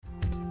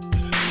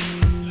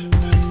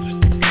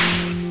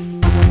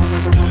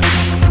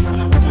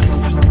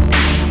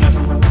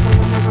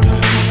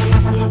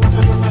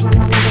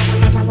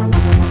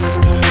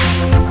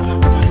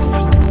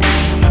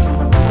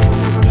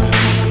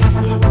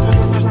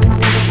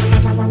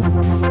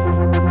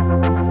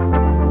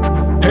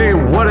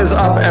is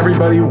up,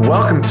 everybody?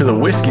 Welcome to the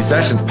Whiskey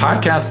Sessions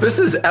podcast. This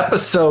is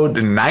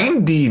episode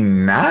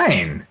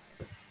 99.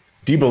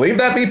 Do you believe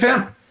that,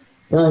 B-Pimp?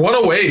 We're one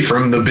away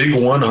from the big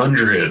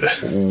 100.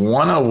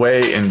 One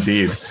away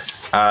indeed.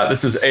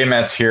 This is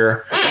Amets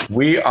here.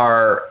 We're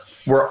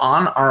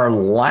on our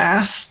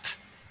last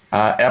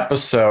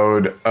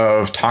episode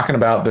of talking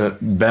about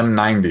them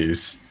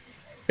 90s.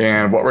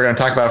 And what we're going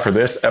to talk about for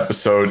this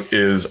episode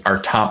is our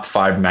top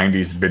 5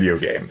 90s video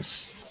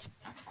games.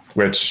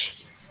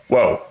 Which,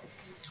 whoa,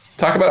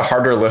 talk about a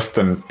harder list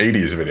than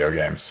 80s video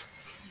games.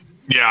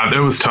 Yeah, that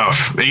was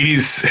tough.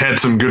 80s had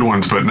some good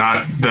ones, but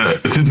not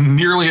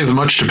nearly as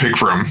much to pick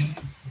from.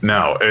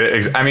 No,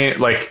 I mean,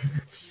 like,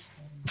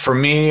 for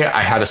me,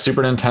 I had a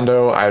Super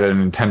Nintendo, I had a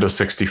Nintendo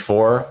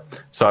 64.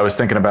 So I was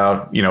thinking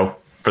about,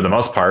 for the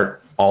most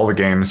part, all the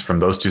games from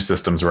those two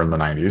systems were in the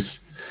 90s.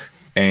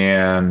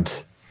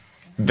 And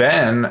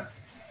then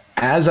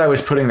as I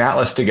was putting that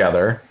list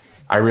together,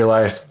 I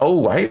realized,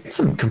 I had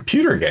some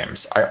computer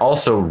games I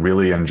also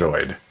really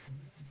enjoyed.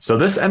 So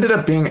this ended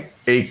up being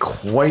a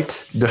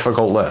quite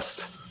difficult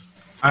list.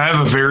 I have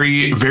a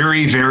very,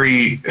 very,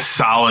 very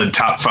solid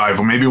top 5,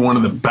 or maybe one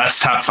of the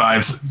best top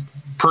 5s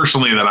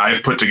personally that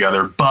I've put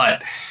together.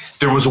 But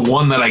there was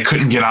one that I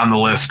couldn't get on the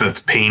list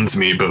that pains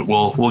me, but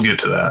we'll get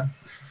to that.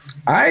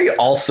 I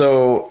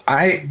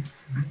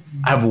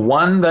have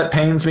one that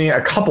pains me,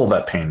 a couple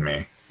that pain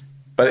me,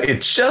 but it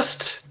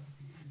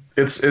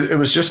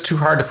was just too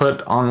hard to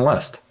put on the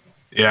list.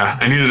 Yeah,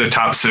 I needed a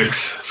top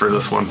 6 for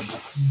this one.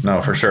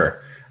 No, for sure.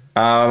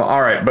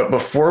 All right, but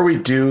before we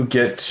do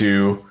get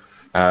to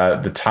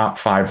the top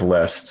 5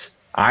 list,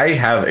 I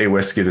have a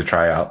whiskey to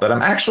try out that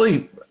I'm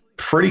actually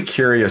pretty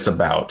curious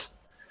about.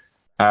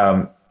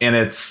 And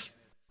it's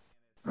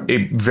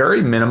a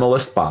very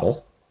minimalist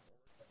bottle.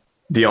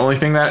 The only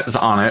thing that is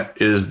on it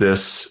is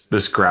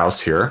this grouse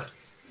here.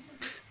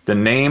 The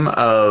name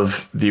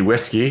of the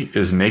whiskey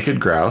is Naked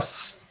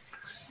Grouse.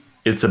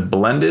 It's a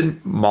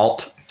blended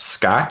malt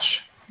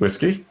Scotch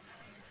whiskey.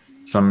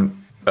 So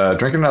I'm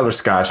drinking another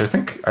Scotch. I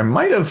think I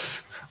might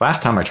have,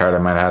 last time I tried, I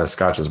might have had a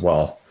Scotch as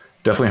well.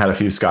 Definitely had a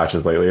few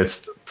Scotches lately.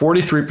 It's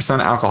 43%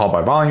 alcohol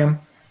by volume.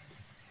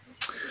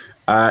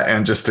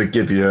 And just to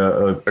give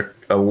you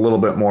a little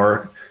bit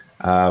more,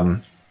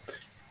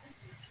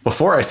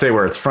 before I say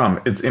where it's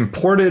from, it's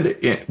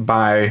imported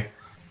by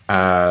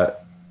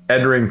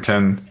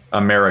Edrington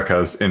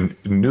Americas in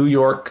New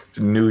York,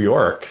 New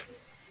York.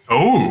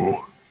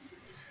 Oh.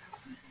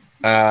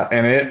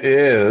 And it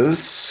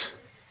is,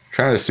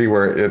 trying to see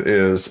where it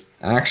is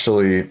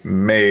actually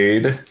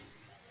made,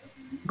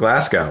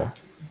 Glasgow,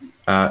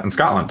 in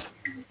Scotland.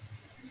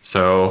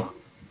 So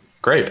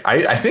great.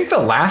 I think the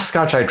last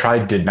Scotch I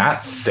tried did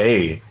not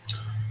say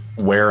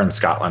where in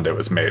Scotland it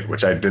was made,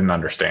 which I didn't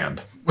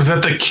understand. Was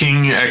that the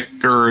King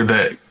or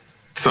the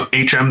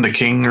HM the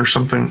King or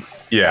something?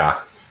 Yeah.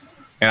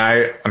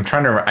 And I'm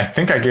trying to remember. I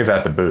think I gave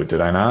that the boot.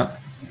 Did I not?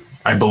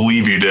 I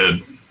believe you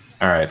did.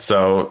 All right.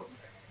 So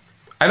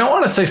I don't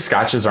want to say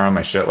Scotches are on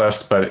my shit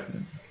list, but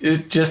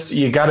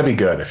you got to be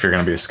good if you're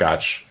going to be a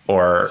Scotch,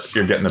 or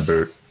you're getting the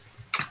boot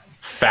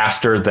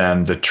faster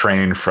than the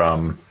train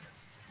from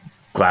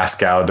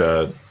Glasgow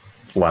to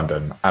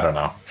London. I don't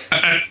know.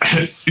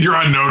 You're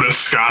on notice,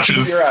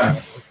 Scotches. You're on.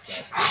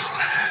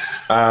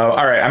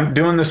 All right. I'm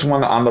doing this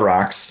one on the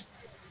rocks.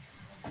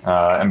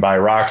 And by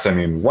rocks, I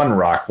mean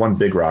one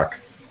big rock.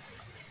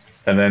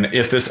 And then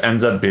if this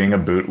ends up being a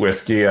boot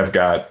whiskey, I've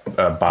got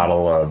a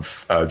bottle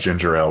of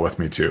ginger ale with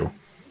me too,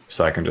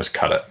 so I can just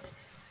cut it.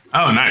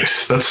 Oh,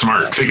 nice. That's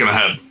smart. Thinking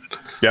ahead.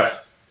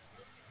 Yep.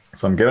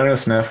 So I'm giving it a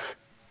sniff.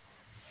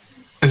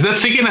 Is that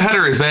thinking ahead,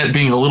 or is that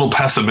being a little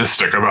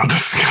pessimistic about the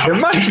Scotch? It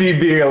might be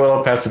being a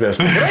little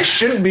pessimistic. But I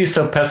shouldn't be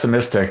so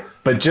pessimistic.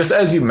 But just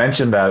as you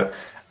mentioned that,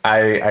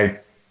 I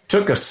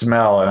took a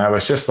smell and I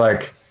was just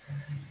like,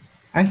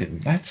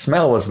 that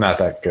smell was not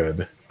that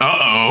good.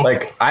 Uh-oh.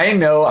 Like, I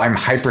know I'm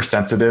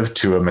hypersensitive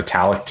to a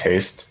metallic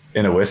taste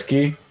in a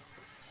whiskey.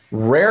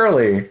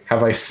 Rarely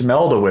have I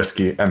smelled a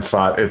whiskey and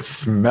thought it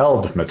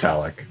smelled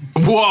metallic.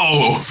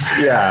 Whoa.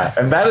 Yeah,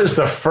 and that is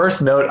the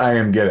first note I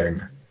am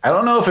getting. I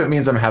don't know if it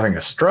means I'm having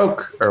a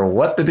stroke or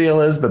what the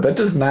deal is, but that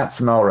does not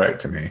smell right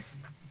to me.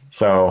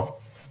 So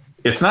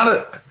it's not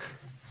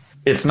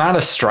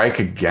a strike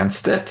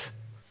against it.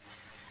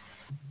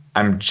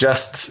 I'm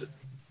just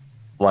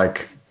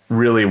like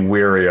really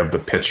weary of the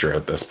picture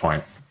at this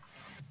point.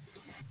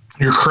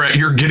 You're correct.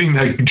 You're getting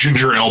that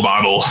ginger ale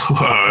bottle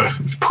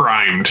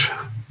primed.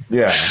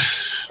 Yeah.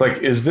 It's like,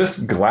 is this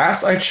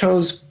glass I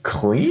chose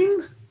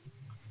clean?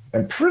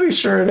 I'm pretty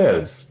sure it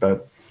is,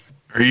 but.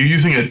 Are you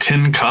using a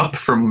tin cup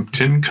from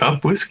Tin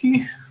Cup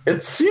Whiskey?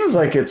 It seems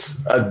like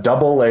it's a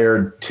double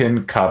layered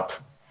tin cup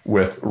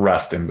with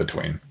rust in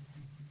between.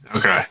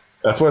 Okay.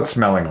 That's what it's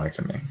smelling like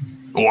to me.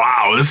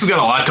 Wow, this has got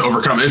a lot to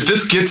overcome. If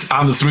this gets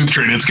on the smooth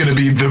train, it's going to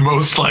be the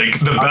most,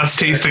 the best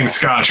tasting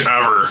Scotch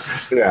ever.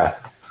 Yeah.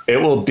 It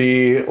will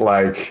be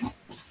like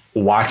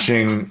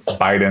watching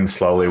Biden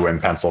slowly win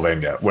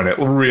Pennsylvania when it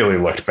really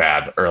looked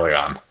bad early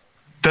on.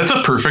 That's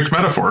a perfect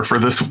metaphor for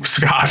this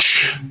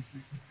Scotch.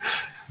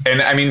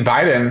 And I mean,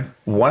 Biden,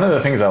 one of the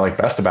things I like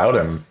best about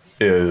him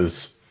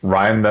is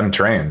riding them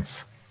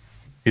trains.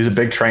 He's a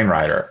big train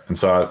rider. And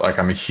so like,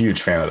 I'm a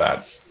huge fan of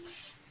that.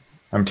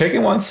 I'm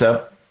taking one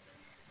sip.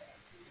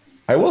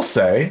 I will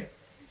say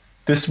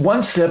this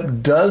one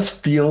sip does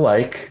feel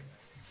like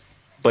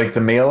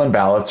the mail-in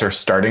ballots are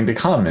starting to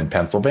come in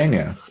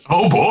Pennsylvania.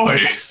 Oh boy.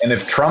 And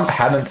if Trump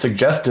hadn't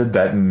suggested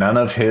that none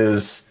of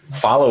his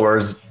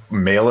followers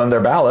mail in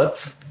their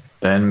ballots,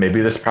 then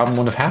maybe this problem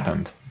wouldn't have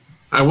happened.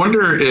 I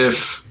wonder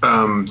if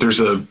there's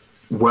a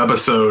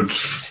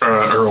webisode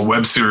or a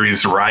web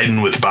series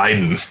riding with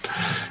Biden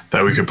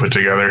that we could put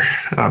together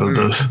out of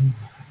this.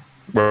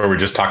 Where we're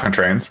just talking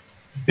trains?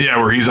 Yeah,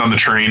 where he's on the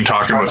train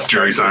talking with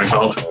Jerry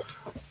Seinfeld.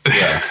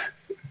 Yeah.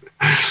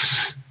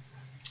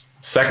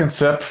 Second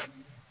sip.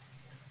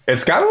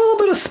 It's got a little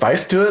bit of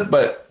spice to it,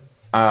 but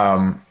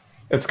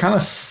it's kind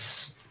of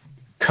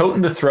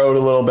coating the throat a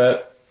little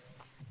bit.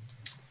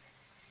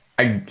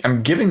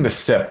 I'm giving the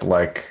sip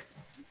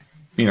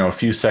a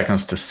few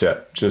seconds to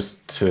sit,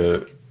 just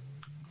to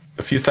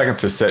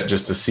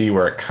see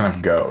where it kind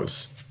of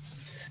goes.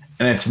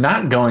 And it's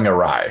not going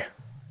awry.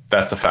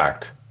 That's a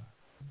fact.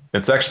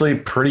 It's actually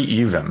pretty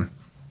even.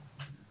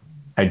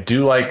 I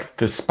do like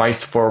the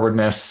spice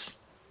forwardness.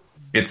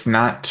 It's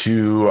not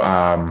too,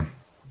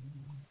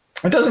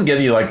 it doesn't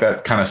give you like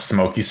that kind of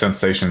smoky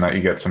sensation that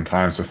you get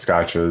sometimes with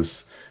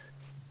scotches.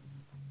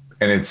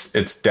 And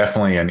it's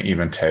definitely an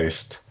even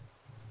taste.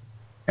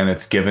 And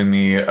it's given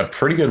me a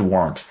pretty good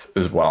warmth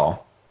as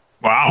well.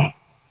 Wow.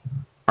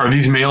 Are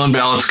these mail-in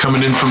ballots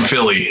coming in from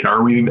Philly?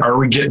 Are we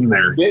getting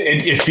there?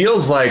 It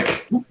feels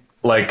like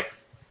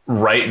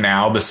right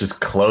now this is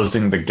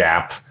closing the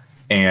gap,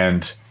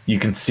 and you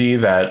can see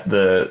that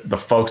the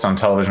folks on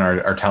television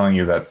are telling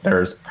you that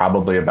there's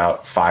probably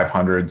about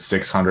 500,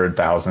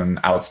 600,000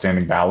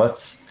 outstanding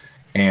ballots,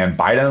 and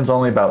Biden's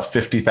only about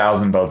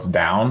 50,000 votes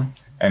down,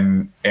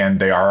 and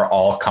they are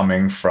all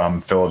coming from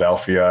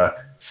Philadelphia.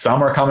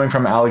 Some are coming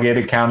from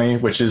Allegheny County,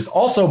 which is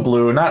also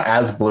blue, not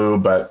as blue,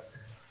 but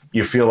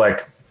you feel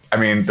like, I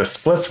mean, the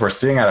splits we're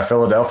seeing out of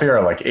Philadelphia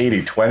are like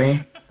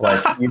 80-20.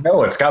 Like,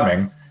 it's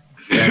coming.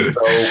 And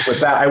so with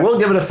that, I will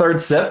give it a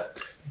third sip,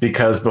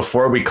 because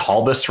before we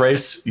call this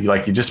race, you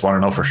just want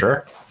to know for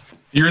sure.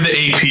 You're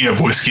the AP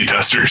of whiskey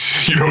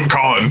testers. You don't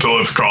call it until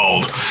it's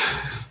called.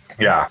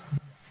 Yeah.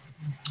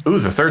 Ooh,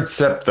 the third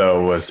sip,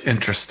 though, was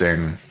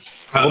interesting.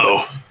 It's a little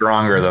bit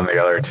stronger than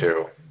the other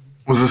two.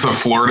 Was this a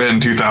Florida in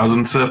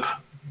 2000 sip?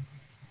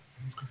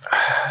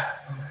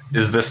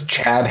 Is this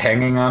Chad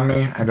hanging on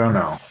me? I don't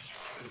know.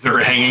 Is there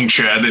a hanging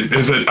Chad?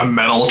 Is it a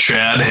metal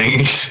Chad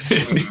hanging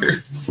in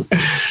here?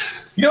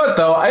 You know what,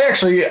 though?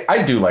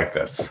 I do like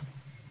this.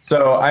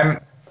 So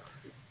I'm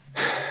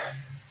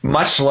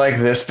much like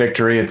this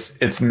victory.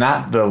 It's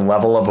not the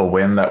level of a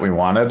win that we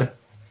wanted,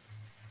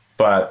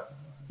 but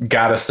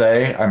gotta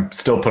say, I'm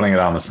still putting it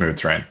on the smooth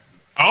train.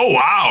 Oh,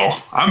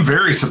 wow. I'm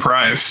very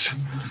surprised.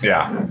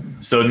 Yeah.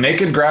 So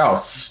Naked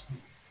Grouse,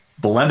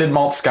 blended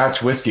malt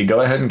Scotch whiskey.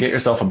 Go ahead and get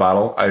yourself a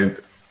bottle. I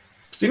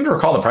seem to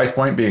recall the price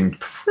point being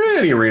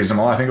pretty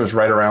reasonable. I think it was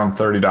right around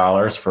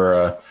 $30 for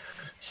a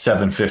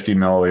 750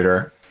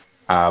 milliliter.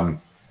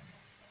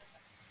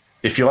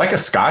 If you like a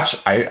Scotch,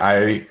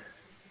 I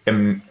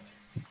am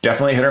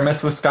definitely hit or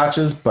miss with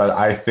Scotches, but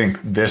I think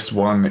this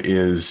one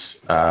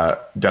is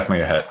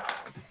definitely a hit.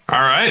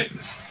 All right.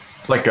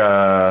 It's like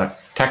a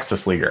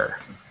Texas Leaguer.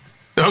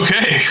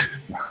 Okay.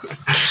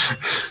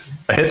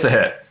 A hit's a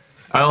hit.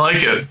 I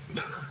like it.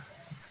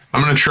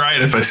 I'm going to try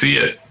it if I see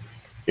it.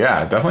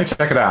 Yeah, definitely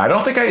check it out. I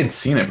don't think I had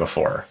seen it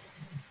before.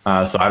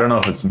 So I don't know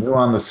if it's new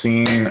on the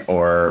scene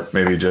or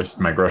maybe just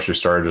my grocery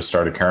store just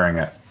started carrying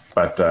it.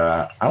 But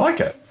I like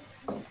it.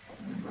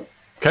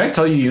 Can I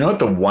tell you, what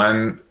the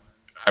one...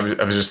 I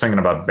was just thinking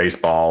about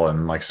baseball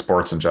and like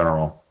sports in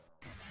general.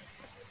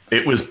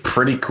 It was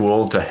pretty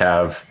cool to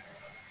have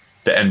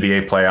the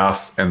NBA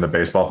playoffs and the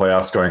baseball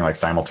playoffs going like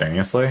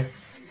simultaneously.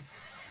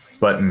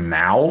 But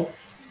now,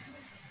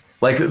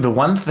 like the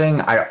one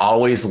thing I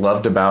always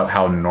loved about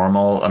how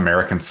normal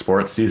American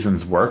sports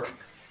seasons work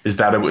is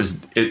that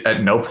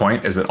at no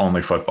point is it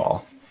only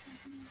football.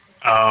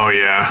 Oh,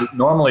 yeah.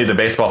 Normally the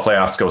baseball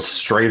playoffs go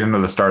straight into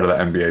the start of the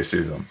NBA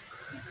season.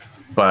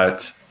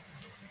 But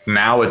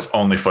now it's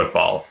only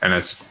football, and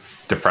it's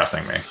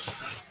depressing me.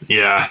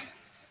 Yeah.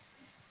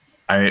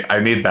 I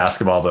need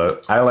basketball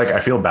I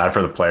feel bad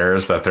for the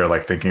players that they're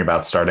like thinking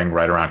about starting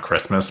right around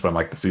Christmas when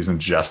like the season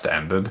just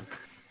ended.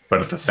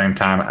 But at the same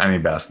time, I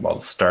need basketball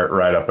to start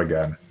right up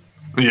again.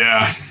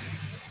 Yeah.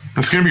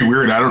 It's going to be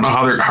weird. I don't know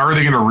how are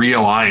they going to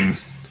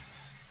realign?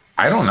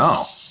 I don't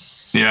know.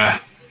 Yeah.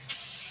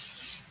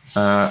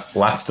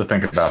 Lots to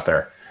think about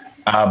there.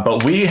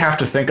 But we have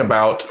to think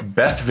about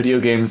best video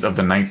games of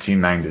the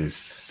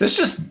 1990s. This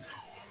just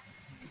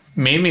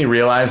made me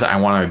realize I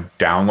want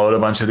to download a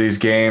bunch of these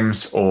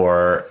games,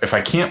 or if I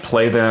can't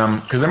play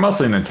them, because they're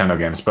mostly Nintendo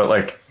games, but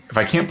like if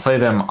I can't play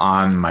them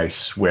on my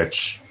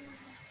Switch,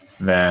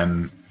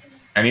 then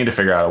I need to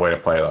figure out a way to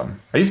play them.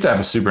 I used to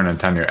have a Super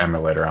Nintendo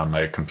emulator on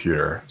my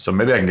computer, so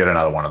maybe I can get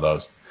another one of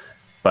those.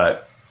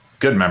 But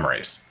good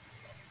memories.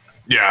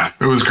 Yeah,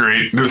 it was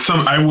great. There's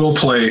some. I will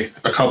play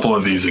a couple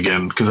of these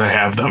again because I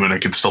have them and I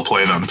can still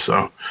play them.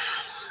 So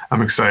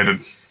I'm excited.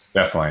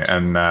 Definitely.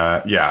 And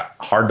yeah,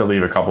 hard to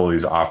leave a couple of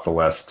these off the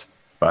list,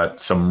 but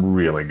some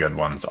really good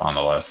ones on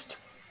the list.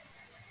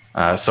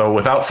 So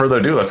without further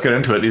ado, let's get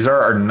into it. These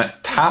are our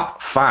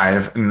top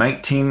 5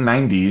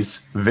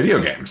 1990s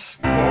video games.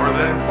 More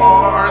than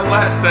 4,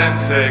 less than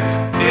 6.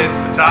 It's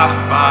the top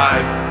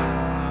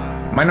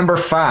 5. My number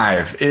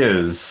 5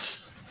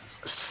 is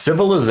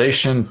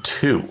Civilization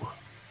 2.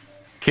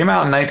 Came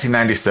out in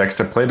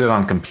 1996. I played it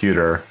on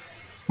computer.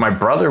 My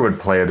brother would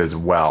play it as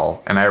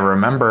well, and I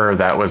remember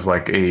that was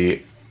like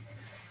a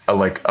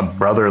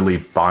brotherly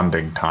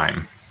bonding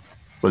time.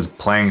 Was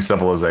playing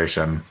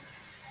Civilization,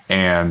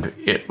 and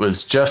it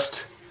was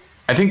just,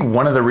 I think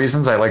one of the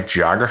reasons I like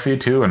geography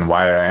too, and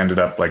why I ended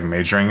up like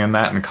majoring in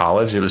that in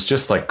college. It was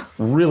just like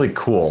really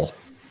cool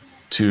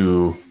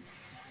to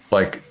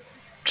like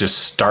just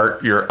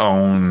start your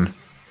own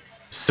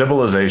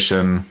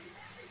civilization,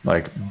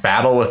 like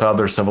battle with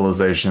other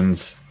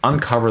civilizations,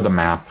 uncover the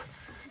map.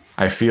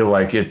 I feel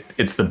like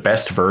it's the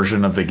best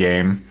version of the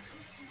game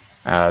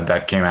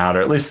that came out,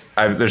 or at least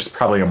there's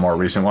probably a more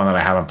recent one that I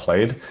haven't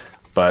played,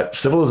 but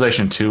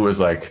Civilization 2 was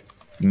like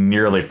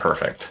nearly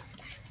perfect.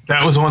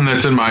 That was one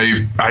that's in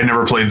my. I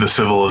never played the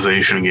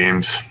Civilization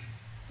games.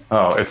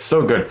 Oh, it's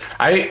so good.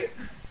 I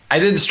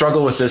didn't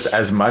struggle with this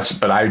as much,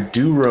 but I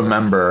do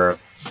remember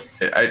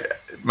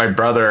my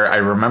brother, I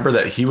remember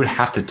that he would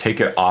have to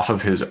take it off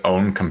of his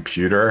own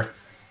computer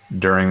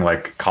during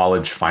like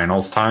college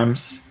finals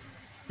times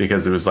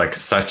because it was like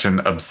such an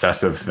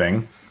obsessive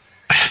thing.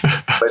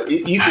 But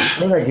you could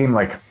play that game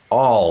like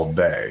all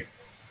day.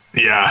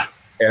 Yeah.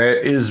 And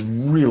it is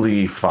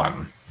really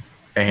fun.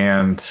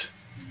 And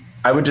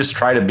I would just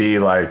try to be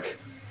like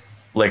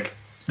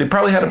they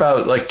probably had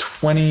about like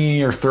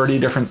 20 or 30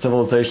 different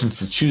civilizations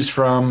to choose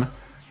from.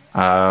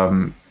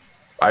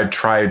 I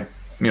tried,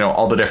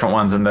 all the different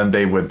ones, and then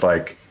they would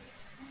like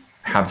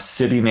have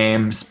city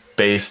names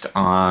based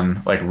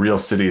on like real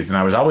cities. And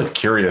I was always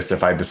curious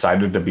if I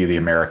decided to be the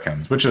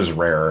Americans, which is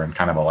rare and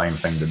kind of a lame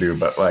thing to do,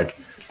 but like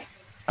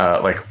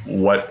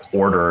what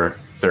order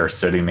their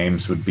city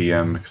names would be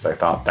in, because I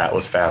thought that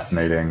was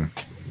fascinating.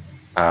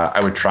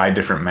 I would try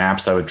different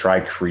maps. I would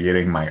try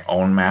creating my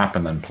own map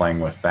and then playing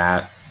with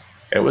that.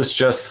 It was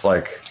just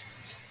like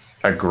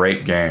a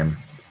great game.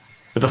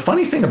 But the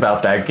funny thing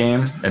about that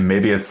game, and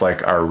maybe it's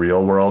like our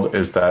real world,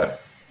 is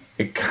that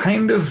it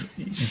kind of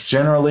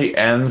generally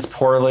ends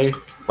poorly,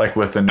 like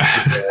with the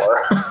nuclear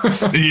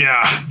war.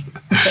 Yeah.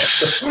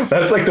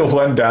 That's like the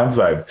one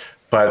downside.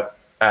 But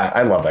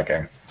I love that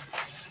game.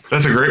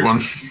 That's a great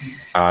one.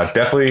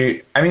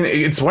 Definitely. I mean,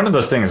 it's one of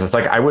those things. It's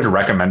like I would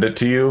recommend it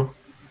to you,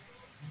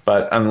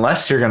 but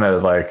unless you're gonna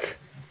like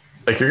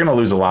you're gonna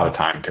lose a lot of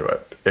time to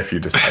it if you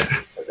decide to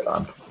take it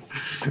on.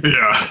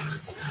 Yeah.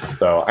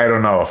 So I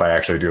don't know if I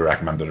actually do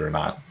recommend it or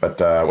not. But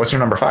what's your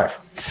number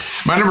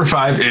 5? My number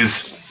 5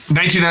 is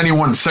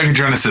 1991 Sega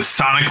Genesis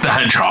Sonic the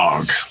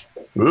Hedgehog.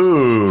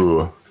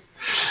 Ooh.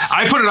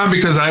 I put it on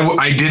because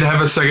I did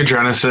have a Sega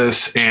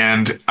Genesis,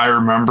 and I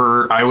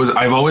remember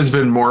I've always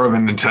been more of a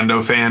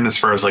Nintendo fan as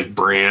far as like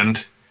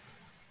brand,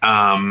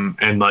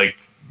 and like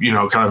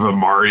kind of a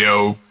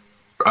Mario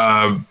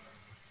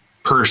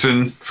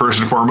person first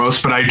and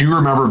foremost. But I do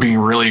remember being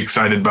really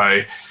excited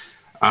by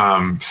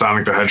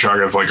Sonic the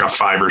Hedgehog as like a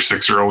 5 or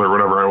 6-year-old or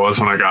whatever I was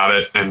when I got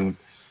it, and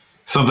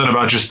something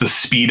about just the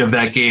speed of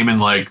that game and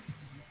like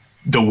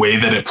the way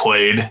that it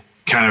played.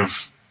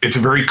 It's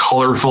very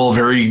colorful,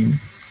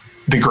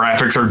 the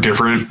graphics are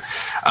different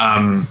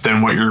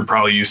than what you're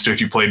probably used to if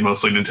you played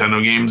mostly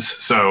Nintendo games.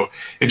 So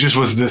it just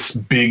was this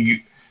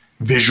big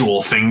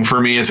visual thing for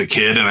me as a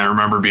kid. And I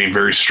remember being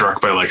very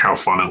struck by like how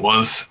fun it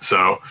was.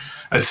 So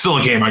it's still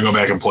a game I go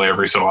back and play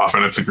every so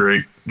often. It's a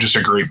great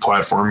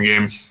platform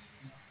game.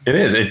 It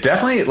is. It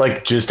definitely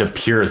like just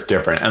appears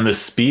different. And the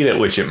speed at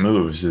which it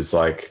moves is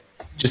like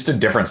just a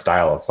different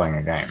style of playing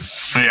a game.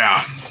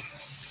 Yeah.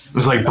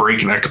 It's like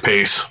breakneck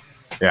pace.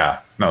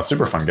 Yeah. No,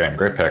 super fun game.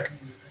 Great pick.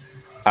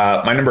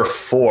 My number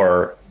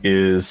 4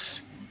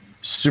 is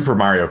Super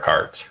Mario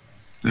Kart.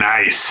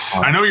 Nice.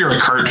 I know you're a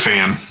kart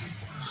fan.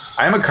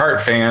 I am a kart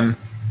fan,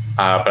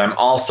 but I'm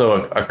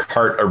also a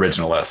kart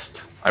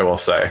originalist, I will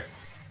say.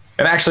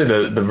 And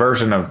actually, the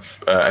version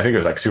of, I think it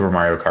was like Super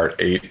Mario Kart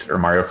 8 or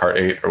Mario Kart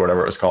 8 or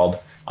whatever it was called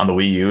on the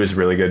Wii U is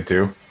really good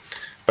too.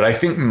 But I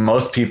think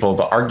most people,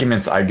 the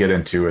arguments I get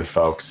into with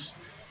folks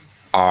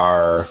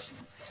are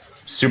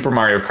Super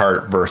Mario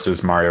Kart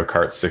versus Mario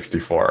Kart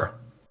 64.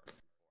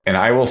 And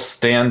I will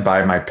stand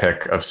by my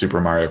pick of Super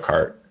Mario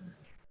Kart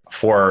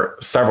for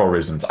several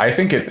reasons. I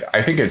think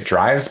it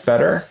drives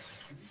better.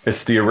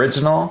 It's the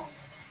original,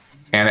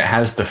 and it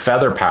has the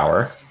feather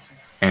power.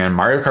 And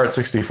Mario Kart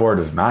 64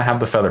 does not have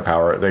the feather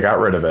power. They got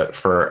rid of it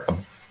for a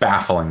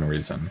baffling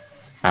reason.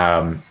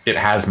 It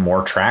has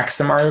more tracks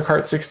than Mario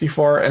Kart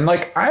 64. And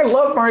like, I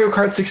love Mario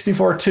Kart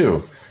 64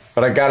 too.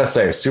 But I gotta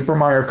say, Super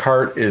Mario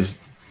Kart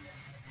is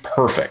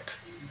perfect.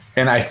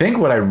 And I think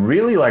what I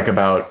really like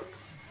about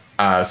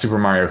Super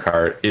Mario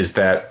Kart is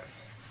that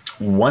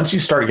once you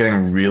start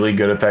getting really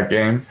good at that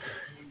game,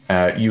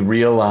 you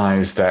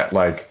realize that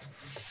like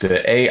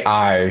the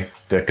AI,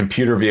 the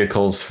computer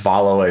vehicles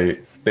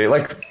they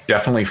like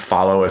definitely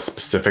follow a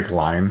specific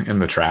line in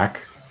the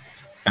track.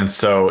 And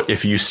so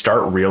if you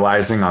start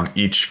realizing on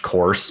each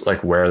course,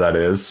 like where that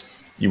is,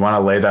 you want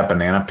to lay that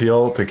banana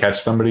peel to catch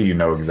somebody, you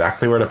know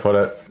exactly where to put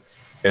it.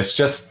 It's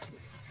just,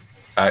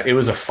 it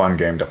was a fun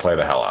game to play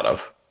the hell out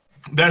of.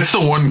 That's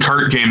the one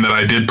kart game that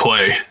I did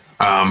play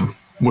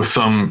with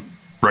some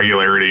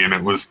regularity, and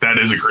that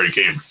is a great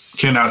game.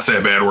 Cannot say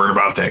a bad word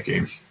about that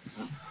game.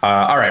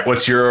 All right,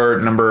 what's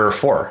your number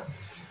 4?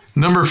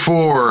 Number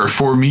 4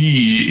 for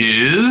me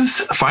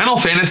is Final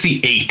Fantasy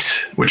VIII,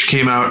 which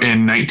came out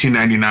in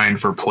 1999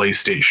 for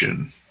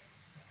PlayStation.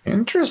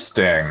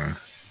 Interesting,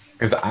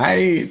 because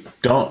I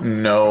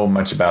don't know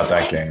much about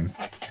that game.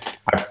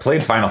 I've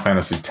played Final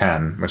Fantasy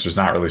X, which was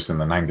not released in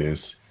the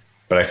 90s,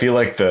 but I feel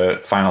like the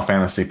Final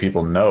Fantasy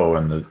people know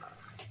in the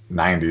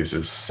 90s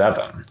is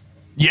 7.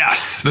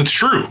 Yes, that's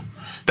true.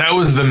 That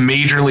was the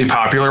majorly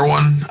popular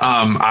one.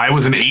 I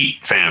was an 8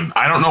 fan.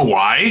 I don't know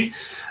why.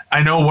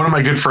 I know one of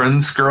my good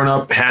friends growing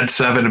up had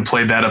 7 and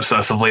played that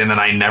obsessively, and then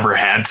I never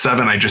had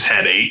 7. I just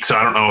had 8. So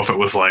I don't know if it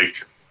was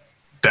like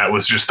that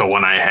was just the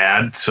one I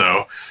had.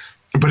 So,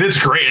 but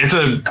it's great.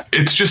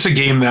 It's just a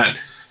game that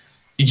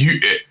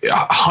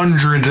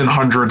hundreds and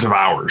hundreds of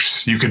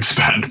hours you could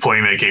spend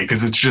playing that game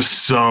because it's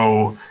just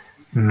so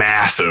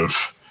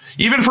massive.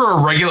 Even for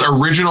a regular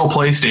original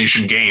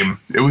PlayStation game,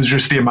 it was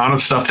just the amount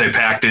of stuff they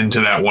packed into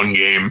that one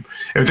game.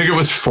 I think it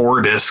was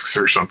 4 discs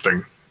or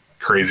something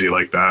crazy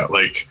like that.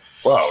 Like,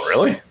 whoa,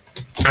 really?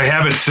 I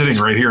have it sitting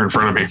right here in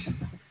front of me.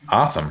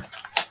 Awesome.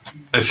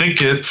 I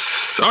think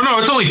it's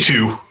only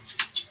 2.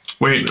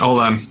 Wait, hold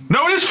on.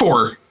 No, it is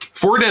 4.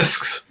 4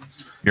 discs.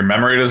 Your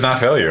memory does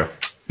not fail you.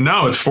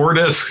 No, it's 4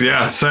 discs.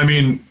 Yeah. So, I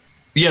mean,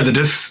 yeah, the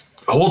discs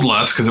hold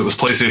less because it was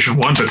PlayStation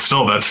 1, but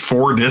still, that's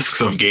 4 discs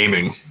of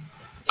gaming.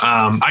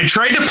 I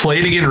tried to play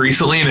it again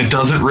recently, and it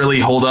doesn't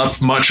really hold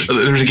up much.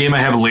 There's a game I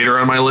have later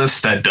on my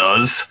list that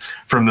does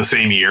from the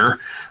same year,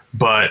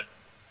 but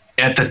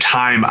at the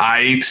time,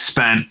 I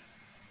spent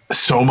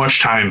so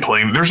much time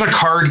playing. There's a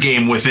card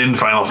game within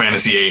Final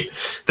Fantasy VIII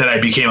that I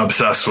became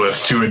obsessed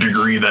with to a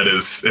degree that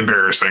is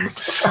embarrassing.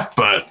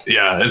 But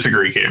yeah, it's a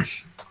great game.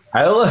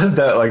 I love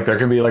that like there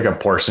can be like a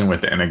portion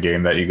within a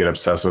game that you get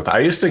obsessed with. I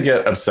used to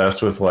get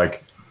obsessed with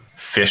like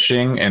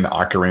fishing and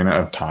Ocarina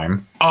of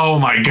Time. Oh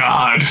my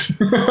God.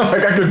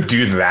 Like I could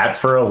do that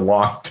for a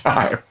long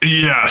time.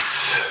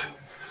 Yes.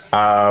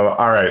 All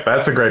right.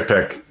 That's a great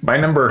pick. My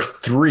number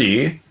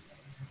 3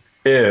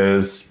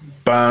 is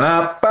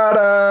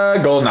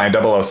GoldenEye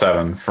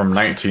 007 from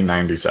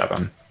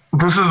 1997.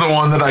 This is the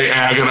one that I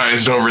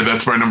agonized over.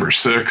 That's my number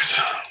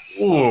 6.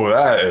 Ooh,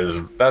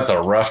 that's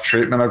a rough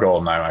treatment of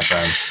GoldenEye, my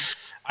friend.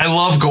 I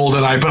love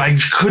GoldenEye, but I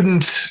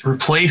couldn't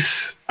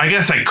replace. I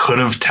guess I could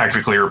have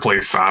technically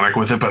replaced Sonic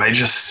with it, but I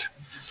just.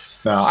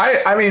 No,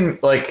 I mean,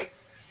 like,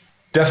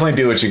 definitely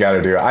do what you got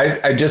to do.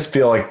 I just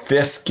feel like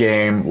this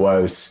game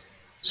was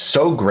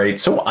so great,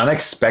 so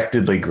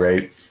unexpectedly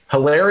great,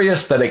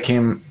 hilarious that it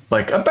came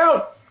like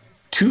about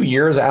 2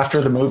 years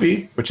after the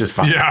movie, which is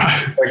fun.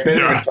 Yeah, like they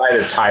didn't try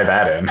to tie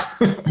that in.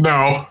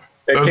 No,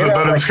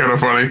 that is kind of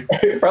funny.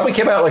 It probably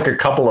came out like a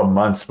couple of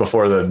months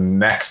before the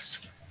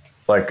next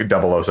like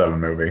 007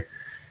 movie.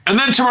 And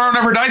then Tomorrow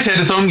Never Dies had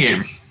its own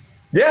game.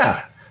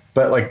 Yeah,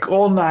 but like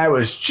GoldenEye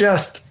was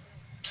just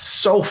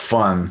so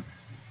fun.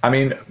 I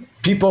mean,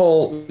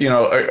 people, you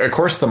know, of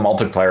course the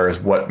multiplayer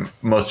is what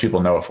most people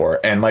know it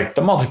for. And like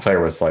the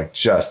multiplayer was like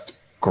just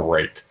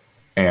great.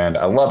 And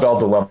I loved all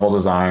the level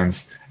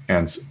designs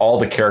and all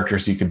the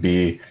characters you could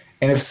be.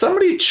 And if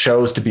somebody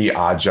chose to be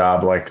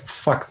Oddjob, like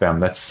fuck them.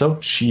 That's so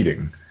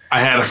cheating. I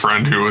had a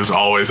friend who was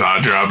always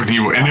Oddjob,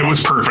 and it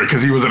was perfect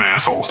because he was an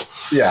asshole.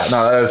 Yeah,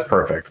 no, that is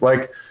perfect.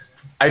 Like,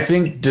 I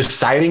think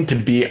deciding to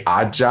be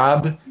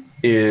Oddjob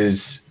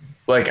is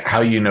like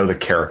how you know the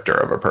character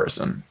of a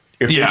person.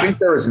 If you think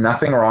there is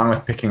nothing wrong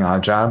with picking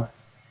Oddjob,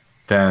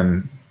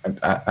 then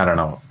I don't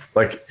know.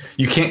 Like,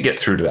 you can't get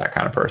through to that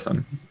kind of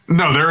person.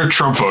 No, they're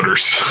Trump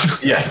voters.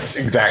 Yes,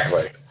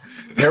 exactly.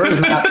 There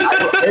was not.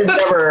 I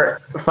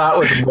never thought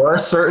with more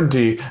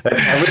certainty that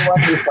everyone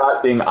who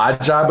thought being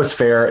Oddjob was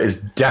fair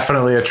is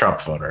definitely a Trump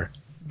voter.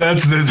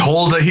 That's this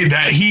whole that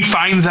he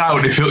finds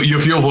out if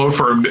you'll vote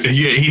for him.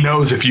 He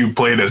knows if you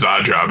played as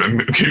Oddjob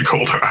and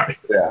GoldenEye.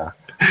 Yeah.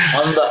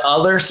 On the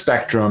other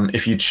spectrum,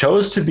 if you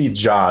chose to be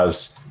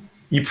Jaws,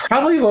 you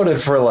probably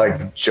voted for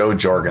like Joe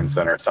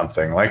Jorgensen or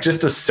something, like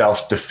just a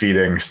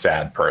self-defeating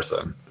sad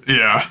person.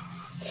 Yeah.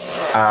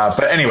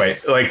 But anyway,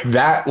 like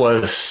that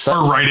was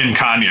or right in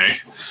Kanye.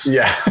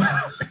 Yeah.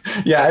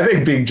 Yeah, I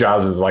think being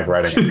Jaws is like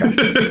writing in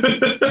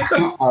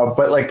Kanye.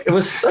 But like it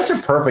was such a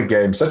perfect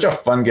game, such a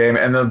fun game,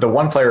 and then the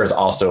one player is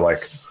also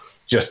like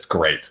just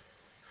great.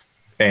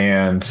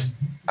 And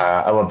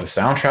I love the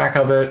soundtrack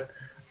of it.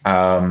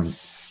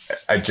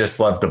 I just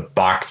love the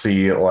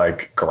boxy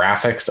like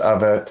graphics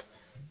of it.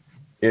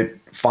 It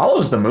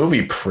follows the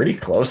movie pretty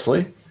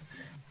closely,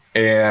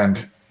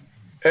 and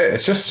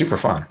it's just super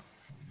fun.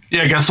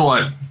 Yeah, guess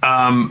what?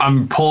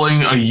 I'm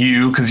pulling a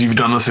U because you've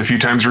done this a few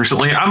times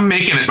recently. I'm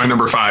making it my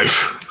number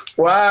 5.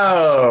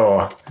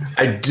 Wow.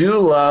 I do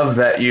love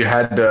that you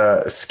had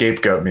to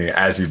scapegoat me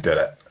as you did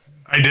it.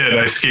 I did.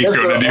 I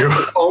scapegoated you.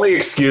 Only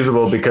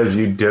excusable because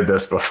you did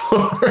this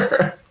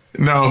before.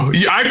 No,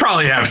 I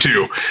probably have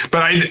too,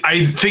 but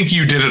I think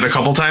you did it a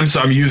couple times, so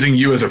I'm using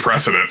you as a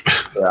precedent.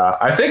 Yeah,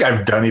 I think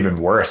I've done even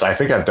worse. I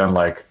think I've done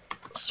like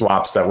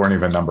swaps that weren't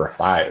even number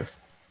 5.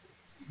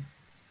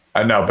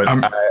 I know, but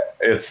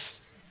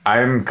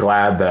I'm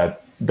glad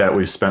that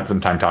we've spent some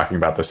time talking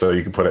about this so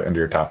you can put it into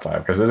your top 5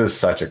 because it is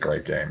such a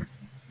great game.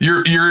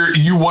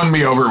 You won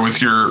me over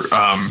with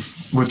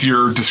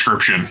your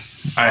description.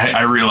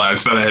 I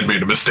realized that I had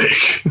made a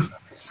mistake.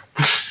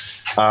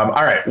 All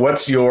right,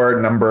 what's your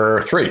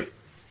number 3?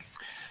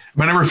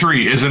 My number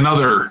 3 is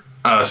another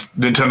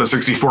Nintendo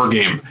 64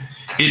 game.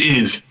 It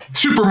is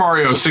Super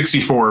Mario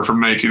 64 from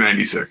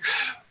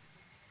 1996.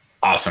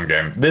 Awesome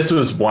game. This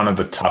was one of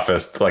the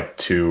toughest, like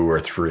 2 or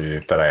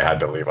 3 that I had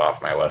to leave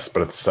off my list,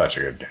 but it's such a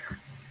good game.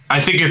 I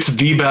think it's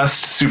the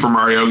best Super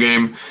Mario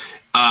game.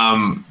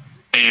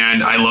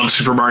 And I love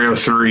Super Mario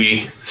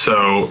 3,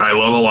 so I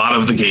love a lot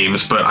of the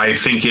games, but I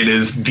think it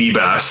is the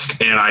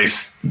best, and I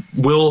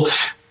will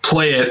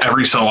play it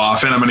every so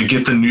often. I'm going to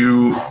get the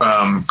new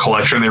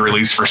collection they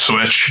released for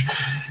Switch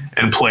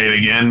and play it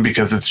again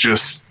because it's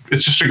just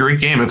a great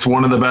game. It's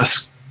one of the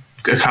best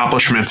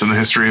accomplishments in the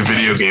history of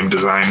video game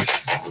design.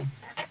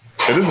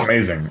 It is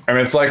amazing. I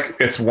mean,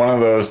 it's one of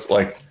those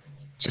like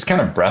just kind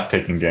of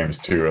breathtaking games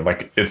too.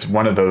 Like it's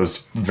one of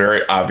those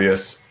very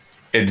obvious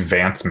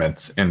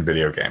advancements in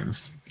video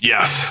games.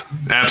 Yes,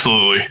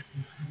 absolutely.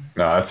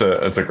 No, it's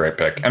a great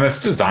pick, and it's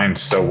designed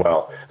so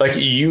well. Like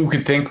you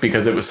could think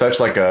because it was such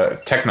like a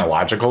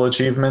technological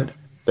achievement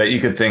that you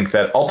could think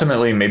that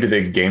ultimately maybe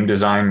the game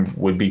design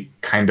would be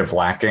kind of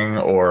lacking,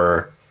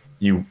 or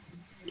you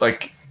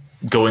like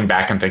going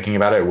back and thinking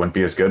about it wouldn't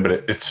be as good, but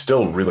it's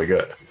still really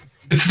good.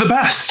 It's the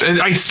best.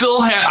 I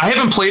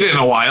haven't played it in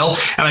a while,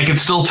 and I can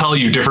still tell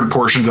you different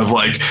portions of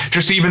like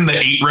just even the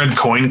 8 red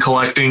coin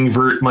collecting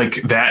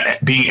like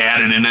that being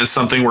added in as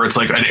something where it's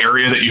like an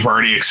area that you've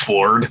already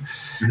explored.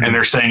 Mm-hmm. And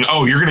they're saying,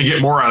 oh, you're going to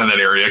get more out of that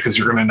area because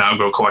you're going to now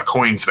go collect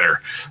coins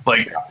there.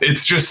 Like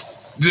it's just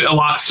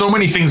so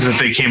many things that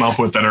they came up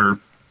with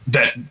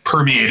that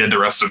permeated the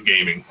rest of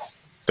gaming.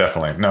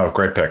 Definitely. No,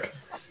 great pick.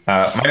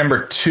 My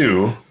number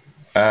 2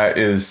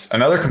 is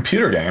another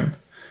computer game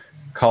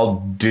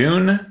called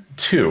Dune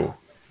 2.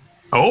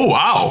 Oh,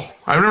 wow.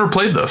 I've never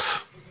played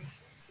this.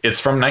 It's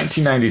from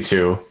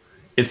 1992.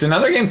 It's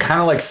another game kind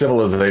of like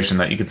Civilization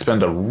that you could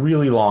spend a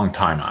really long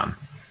time on.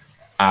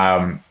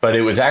 But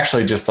it was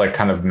actually just like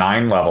kind of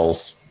 9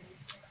 levels.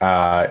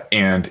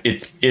 And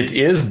it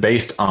is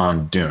based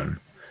on Dune.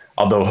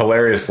 Although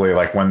hilariously,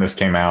 like when this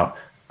came out,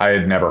 I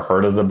had never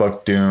heard of the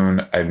book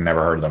Dune. I'd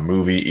never heard of the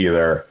movie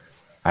either.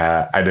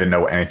 I didn't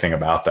know anything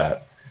about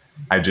that.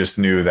 I just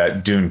knew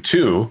that Dune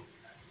 2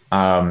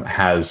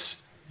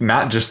 has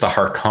not just the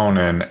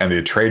Harkonnen and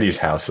the Atreides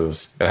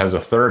houses. It has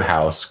a third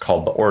house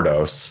called the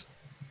Ordos.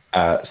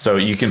 So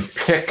you can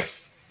pick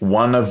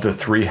one of the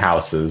 3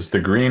 houses, the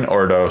green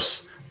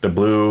Ordos, the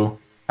blue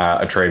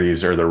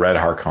Atreides, or the red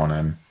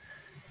Harkonnen.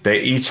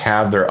 They each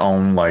have their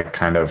own like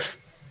kind of,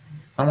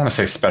 I don't want to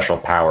say special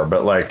power,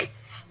 but like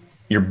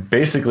you're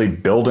basically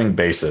building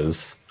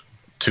bases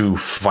to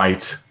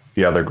fight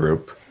the other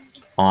group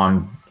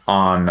on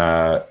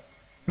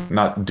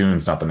not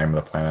Dune's not the name of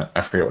the planet.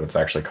 I forget what it's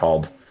actually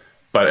called.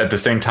 But at the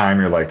same time,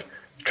 you're like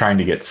trying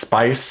to get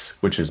spice,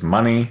 which is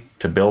money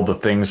to build the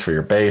things for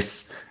your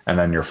base. And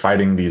then you're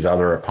fighting these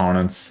other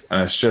opponents.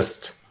 And it's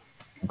just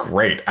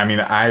great. I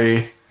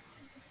mean,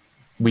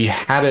 we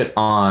had it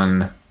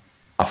on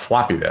a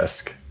floppy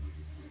disk.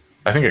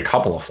 I think a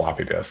couple of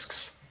floppy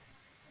disks.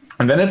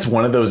 And then it's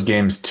one of those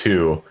games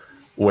too,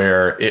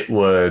 where it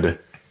would,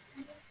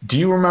 do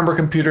you remember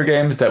computer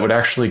games that would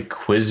actually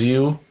quiz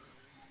you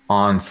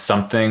on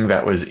something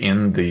that was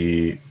in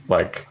the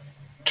like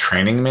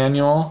training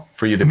manual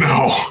for you to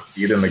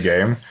beat in the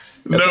game?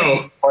 It's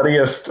no. the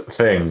funniest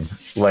thing.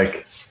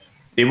 Like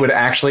it would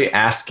actually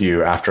ask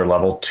you after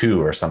level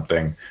 2 or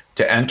something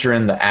to enter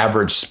in the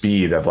average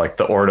speed of like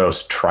the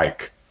Ordos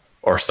trike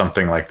or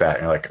something like that.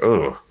 And you're like,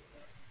 oh,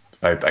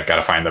 I got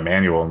to find the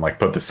manual and like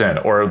put this in,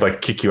 or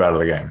like kick you out of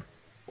the game.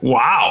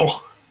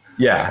 Wow.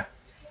 Yeah.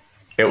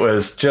 It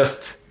was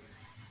just,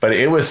 but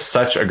it was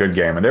such a good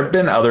game. And there have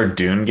been other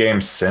Dune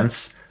games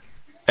since.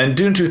 And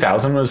Dune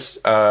 2000 was,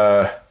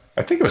 I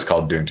think it was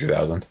called Dune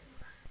 2000.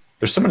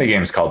 There's so many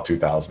games called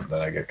 2000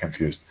 that I get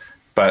confused.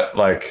 But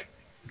like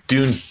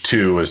Dune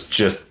 2 was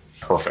just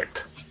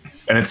perfect.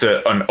 And it's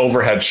an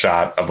overhead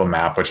shot of a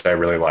map, which I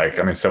really like.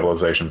 I mean,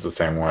 Civilization's the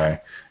same way.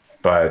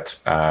 But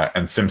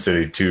and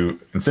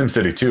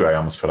SimCity 2, I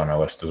almost put on my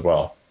list as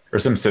well. Or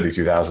SimCity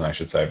 2000, I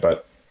should say.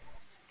 But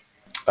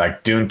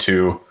like Dune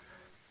 2,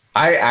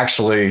 I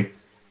actually,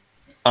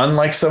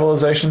 unlike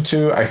Civilization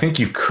 2, I think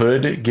you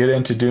could get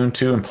into Dune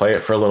 2 and play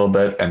it for a little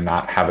bit and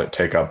not have it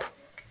take up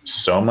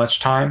so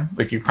much time.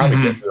 Like you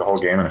probably get through the whole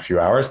game in a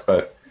few hours,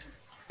 but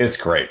it's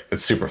great.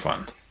 It's super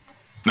fun.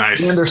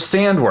 Nice. And there's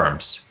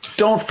sandworms.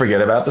 Don't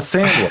forget about the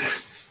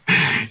sandworms.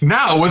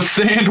 Now with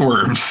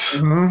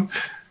sandworms.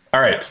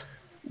 All right.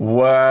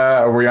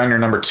 Are we on your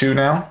number 2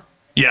 now?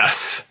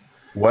 Yes.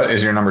 What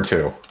is your number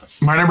 2?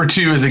 My number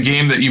 2 is a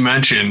game that you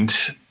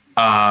mentioned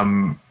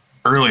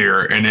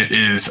earlier, and it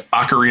is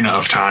Ocarina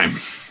of Time.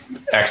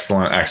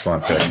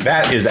 Excellent pick.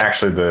 That is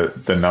actually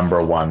the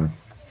number 1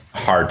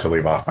 hard to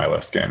leave off my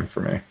list game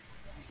for me.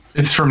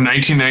 It's from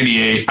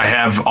 1998. I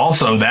have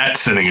also that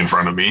sitting in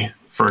front of me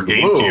for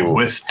GameCube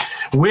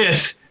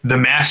with the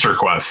Master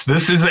Quest.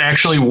 This is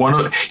actually one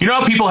of, you know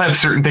how people have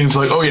certain things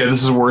like, oh yeah,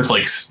 this is worth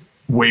like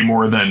way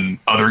more than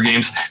other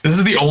games. This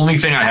is the only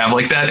thing I have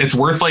like that. It's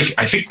worth like,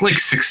 I think like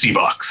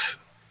 $60.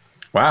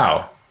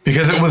 Wow.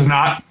 Because it was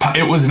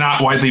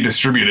not widely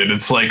distributed.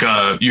 It's like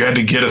you had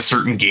to get a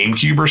certain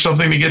GameCube or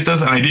something to get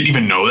this, and I didn't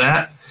even know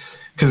that,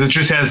 because it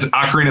just has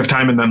Ocarina of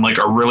Time and then like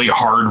a really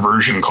hard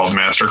version called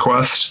Master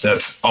Quest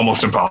that's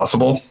almost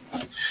impossible.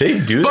 They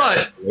do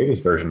that in the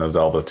latest version of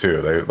Zelda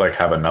too. They like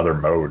have another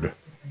mode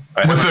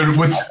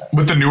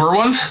with the newer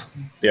ones.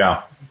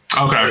 Yeah.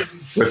 Okay.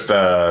 With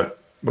the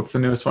what's the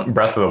newest one?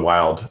 Breath of the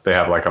Wild. They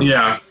have like a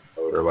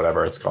mode or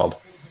whatever it's called.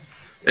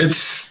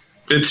 It's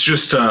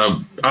just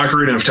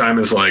Ocarina of Time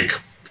is like,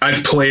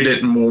 I've played it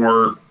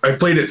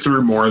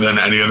through more than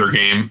any other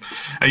game.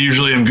 I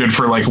usually am good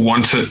for like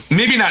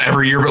maybe not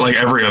every year, but like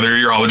every other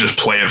year I'll just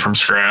play it from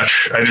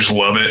scratch. I just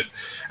love it.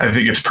 I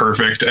think it's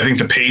perfect. I think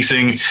the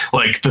pacing,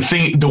 like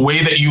the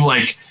way that you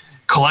like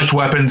collect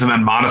weapons and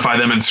then modify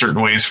them in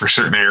certain ways for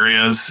certain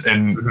areas,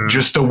 and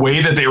just the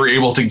way that they were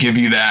able to give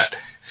you that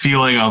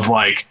feeling of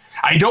like,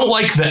 I don't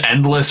like the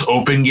endless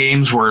open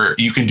games where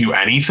you can do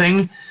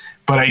anything,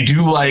 but I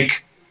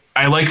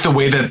like the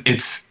way that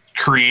it's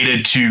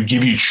created to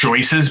give you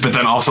choices, but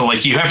then also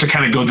like you have to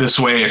kind of go this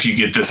way if you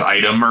get this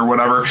item or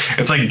whatever.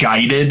 It's like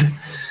guided.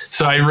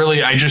 So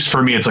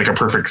for me, it's like a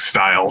perfect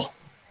style.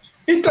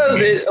 It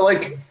does. It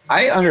like,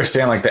 I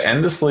understand like the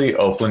endlessly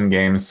open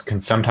games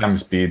can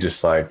sometimes be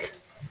just like,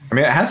 I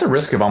mean, it has a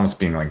risk of almost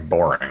being like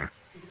boring.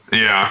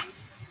 Yeah.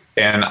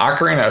 And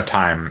Ocarina of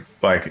Time,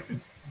 like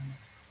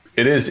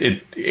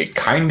it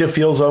kind of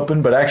feels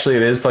open, but actually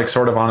it is like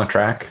sort of on a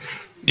track.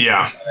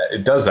 Yeah.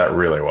 It does that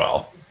really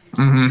well.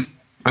 Mm-hmm.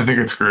 I think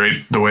it's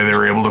great the way they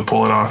were able to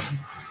pull it off.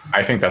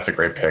 I think that's a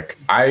great pick.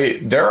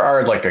 There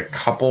are like a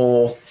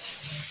couple,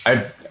 I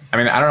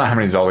mean, I don't know how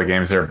many Zelda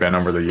games there have been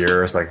over the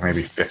years, like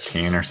maybe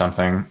 15 or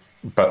something,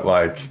 but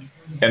like,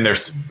 and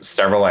there's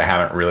several I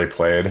haven't really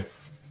played.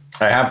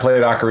 I have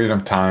played Ocarina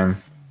of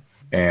Time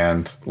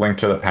and Link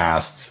to the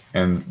Past,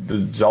 and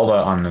the Zelda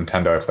on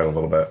Nintendo I played a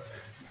little bit.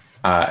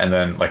 And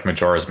then like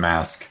Majora's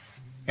Mask.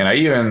 And I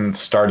even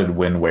started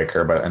Wind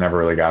Waker, but I never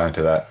really got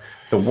into that.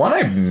 The one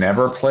I've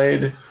never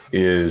played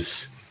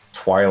is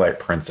Twilight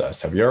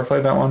Princess. Have you ever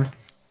played that one?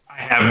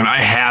 I haven't. I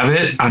have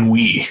it on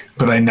Wii,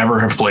 but I never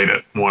have played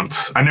it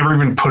once. I never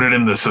even put it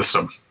in the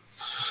system.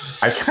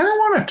 I kind of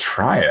want to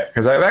try it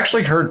because I've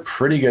actually heard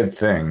pretty good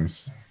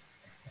things,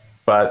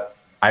 but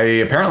I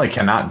apparently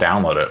cannot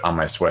download it on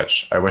my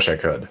Switch. I wish I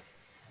could.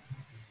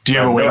 Do you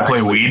have a way to play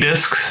Wii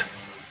discs?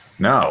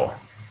 No.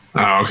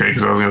 Oh, okay.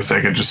 Because I was going to say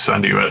I could just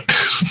send you it.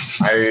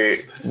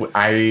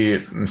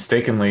 I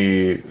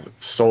mistakenly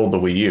sold the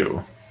Wii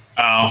U.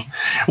 Oh,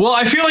 well,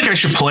 I feel like I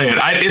should play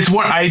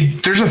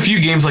it. There's a few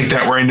games like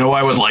that where I know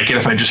I would like it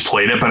if I just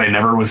played it, but I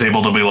never was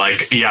able to be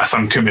like, yes,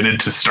 I'm committed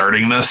to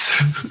starting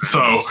this.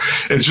 So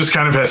it's just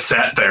kind of has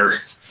sat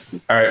there.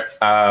 All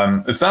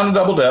right. It's not a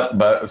double dip,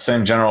 but the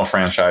same general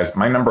franchise.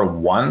 My number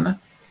 1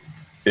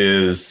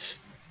 is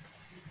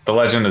The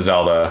Legend of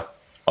Zelda: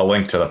 A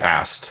Link to the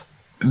Past.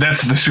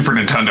 That's the Super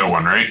Nintendo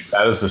one, right?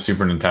 That is the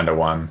Super Nintendo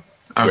one.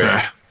 Okay.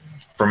 Which,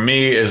 for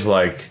me,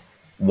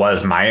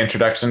 was my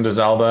introduction to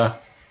Zelda,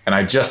 and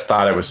I just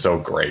thought it was so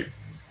great.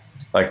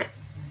 Like,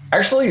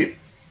 actually,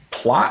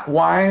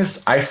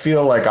 plot-wise, I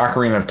feel like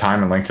Ocarina of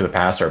Time and Link to the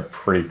Past are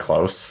pretty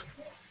close.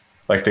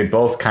 Like, they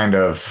both kind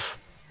of,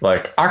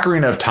 like,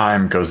 Ocarina of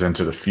Time goes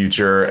into the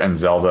future, and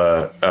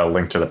Zelda,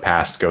 Link to the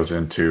Past goes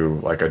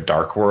into, like, a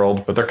dark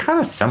world, but they're kind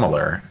of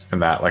similar in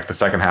that, like, the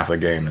second half of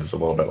the game is a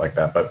little bit like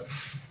that, but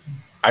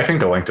I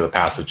think A Link to the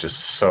Past is just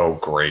so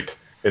great.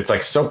 It's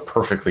like so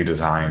perfectly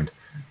designed.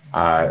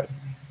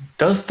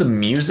 Does the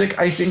music,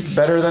 I think,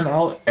 better than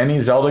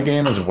any Zelda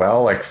game as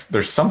well. Like,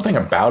 there's something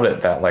about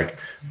it that, like,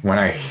 when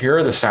I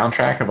hear the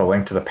soundtrack of A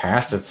Link to the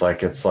Past, it's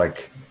like a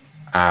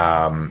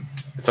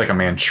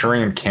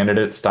Manchurian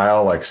Candidate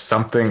style. Like,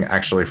 something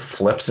actually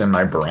flips in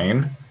my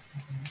brain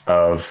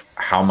of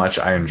how much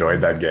I enjoyed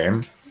that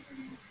game.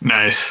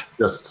 Nice.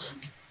 I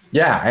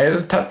had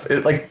a tough.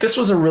 This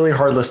was a really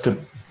hard list to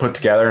put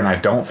together, and I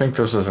don't think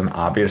this was an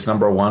obvious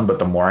number 1, but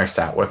the more I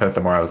sat with it, the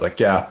more I was like,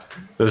 yeah,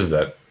 this is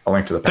it. A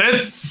Link to the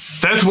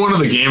Past. That's one of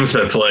the games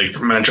that's like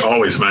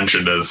always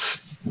mentioned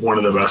as one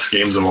of the best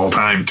games of all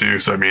time too.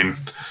 So I mean,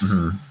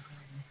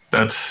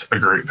 That's a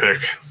great pick.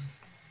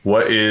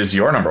 What is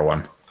your number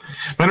 1?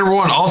 My number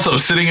 1, also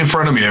sitting in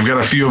front of me, I've got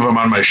a few of them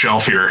on my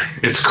shelf here.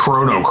 It's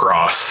Chrono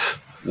Cross.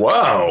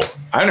 Whoa,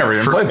 I never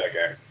even played that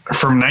game.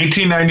 from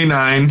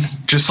 1999,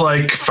 just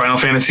like Final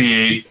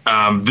Fantasy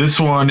VIII. This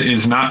one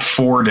is not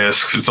 4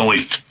 discs. It's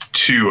only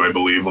 2, I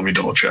believe. Let me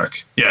double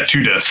check. Yeah,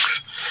 2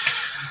 discs.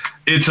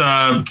 It's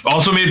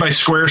also made by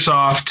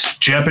Squaresoft,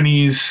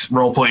 Japanese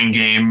role-playing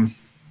game.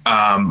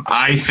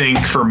 I think,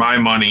 for my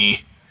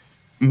money,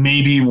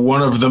 maybe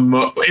one of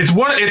the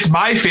it's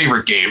my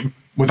favorite game,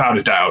 without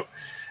a doubt.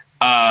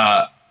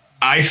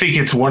 I think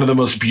it's one of the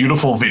most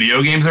beautiful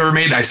video games ever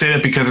made. I say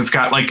that because it's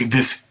got like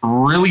this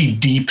really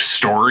deep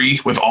story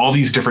with all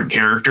these different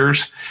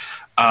characters.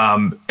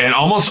 And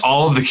almost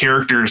all of the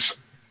characters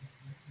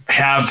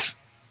have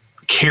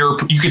care.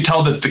 You could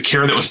tell that the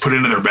care that was put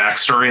into their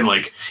backstory, and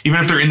like,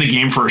 even if they're in the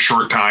game for a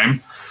short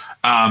time,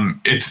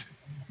 it's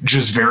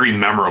just very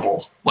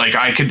memorable. Like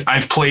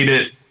I've played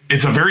it.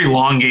 It's a very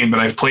long game,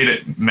 but I've played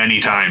it many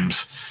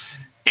times.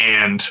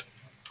 And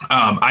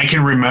I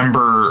can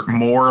remember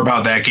more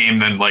about that game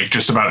than like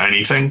just about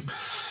anything,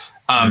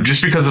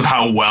 just because of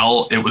how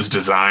well it was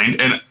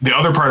designed. And the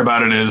other part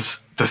about it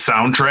is the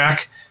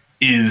soundtrack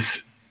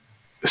is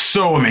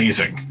so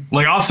amazing.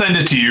 Like, I'll send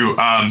it to you.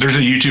 There's a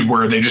YouTube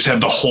where they just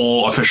have the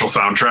whole official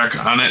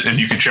soundtrack on it, and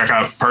you can check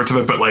out parts of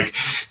it. But like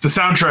the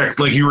soundtrack,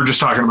 like you were just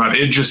talking about,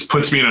 it just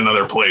puts me in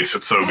another place.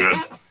 It's so good.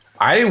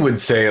 I would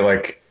say,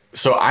 like,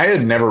 so I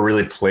had never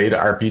really played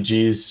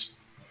RPGs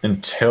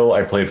until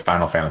I played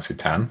Final Fantasy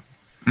X.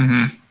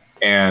 Mm-hmm.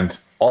 And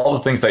all the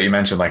things that you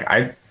mentioned,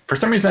 like, for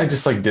some reason, I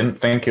just like didn't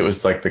think it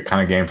was like the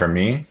kind of game for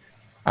me.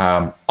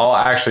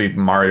 Actually,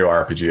 Mario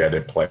RPG I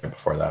did play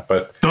before that,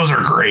 but those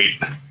are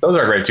great. Those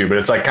are great too, but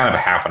it's like kind of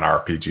half an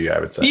RPG, I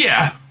would say.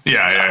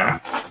 Yeah.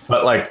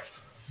 But like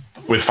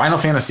with Final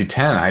Fantasy X,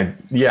 I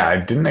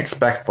didn't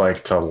expect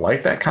like to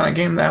like that kind of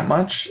game that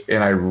much,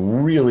 and I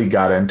really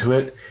got into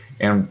it.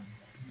 And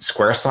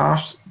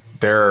Squaresoft,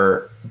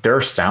 their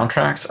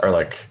soundtracks are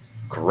like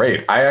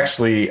great. I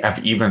actually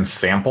have even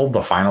sampled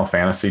the Final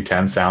Fantasy X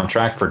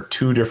soundtrack for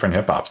 2 different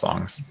hip hop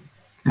songs.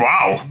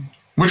 Wow.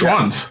 Which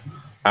ones?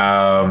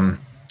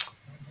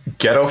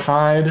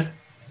 Ghettofied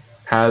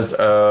has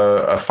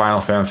a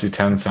Final Fantasy X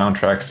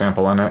soundtrack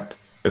sample in it.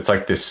 It's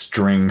like this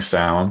string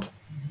sound.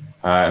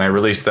 And I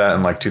released that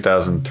in like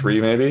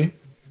 2003 maybe.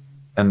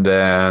 And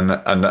then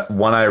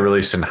one I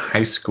released in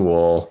high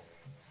school,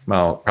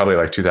 well, probably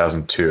like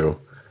 2002,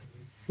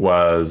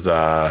 was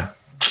I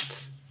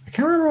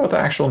can't remember what the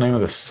actual name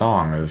of the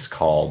song is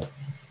called,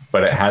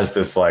 but it has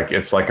this like,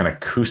 it's like an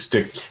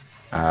acoustic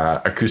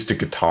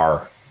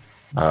guitar.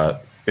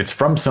 It's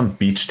from some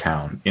beach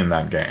town in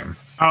that game.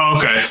 Oh,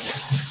 okay.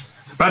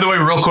 By the way,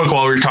 real quick,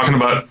 while we were talking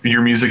about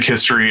your music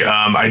history,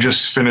 I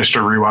just finished a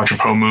rewatch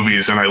of Home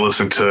Movies, and I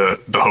listened to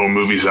the Home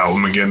Movies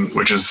album again,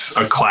 which is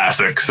a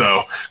classic.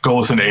 So go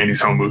listen to Andy's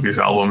Home Movies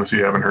album if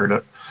you haven't heard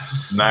it.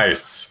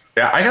 Nice.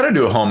 Yeah, I got to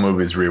do a Home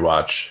Movies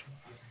rewatch.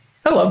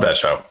 I love that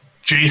show.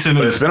 It's been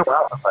a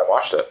while since I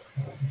watched it.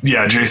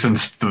 Yeah,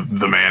 Jason's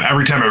the man.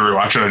 Every time I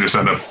rewatch it, I just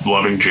end up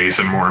loving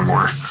Jason more and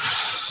more.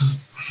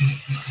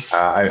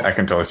 I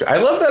can totally see. I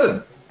love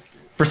that.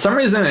 For some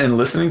reason, in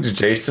listening to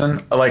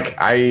Jason, like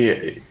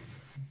it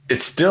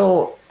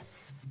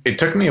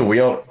took me a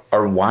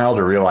while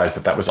to realize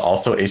that was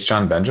also H.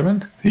 John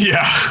Benjamin.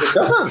 Yeah, it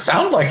doesn't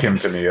sound like him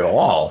to me at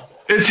all.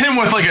 It's him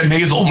with like a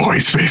nasal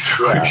voice,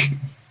 basically.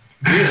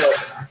 Yeah.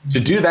 To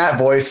do that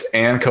voice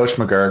and Coach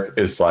McGurk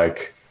is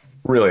like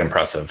really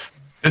impressive.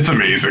 It's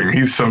amazing.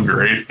 He's so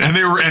great, and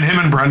him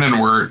and Brendan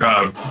were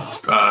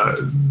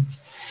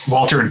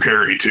Walter and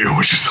Perry too,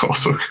 which is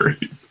also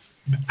great.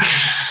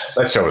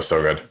 That show was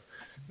so good.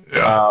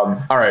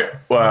 Yeah. All right.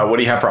 What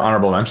do you have for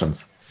honorable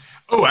mentions?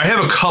 Oh, I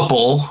have a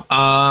couple.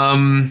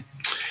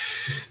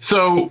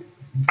 So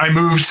I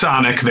moved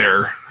Sonic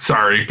there.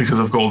 Sorry, because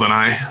of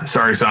GoldenEye.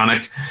 Sorry,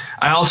 Sonic.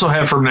 I also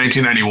have from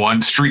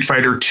 1991 Street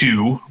Fighter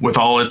 2 with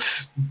all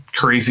its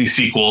crazy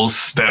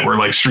sequels that were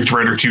like Street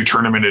Fighter 2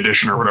 Tournament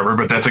Edition or whatever,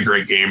 but that's a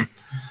great game.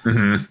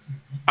 Mm-hmm.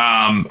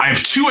 I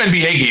have 2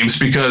 NBA games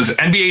because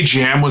NBA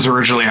Jam was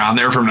originally on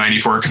there from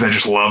 94 because I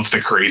just love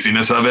the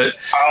craziness of it.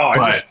 Oh,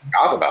 I just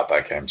forgot about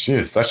that game.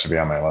 Jeez, that should be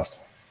on my list.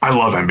 I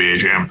love NBA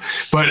Jam,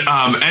 but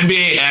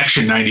NBA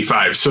Action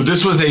 95. So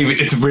this was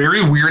it's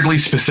very weirdly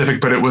specific,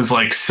 but it was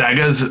like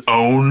Sega's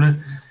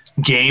own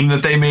game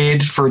that they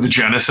made for the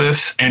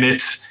Genesis. And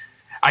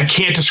I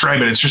can't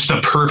describe it. It's just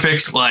the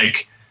perfect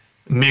like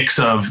mix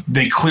of,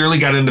 they clearly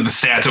got into the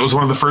stats. It was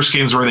one of the first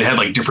games where they had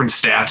like different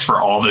stats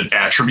for all the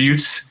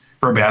attributes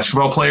for a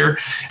basketball player.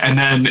 And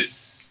then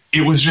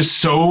it was just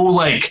so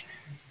like,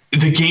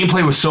 the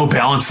gameplay was so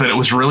balanced that it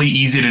was really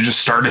easy to just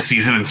start a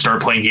season and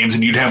start playing games,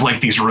 and you'd have like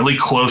these really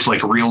close,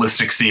 like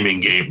realistic seeming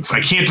games.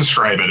 I can't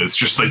describe it. It's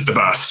just like the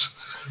best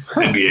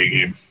NBA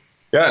game.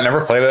 Yeah, I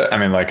never played it. I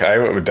mean, like I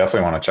would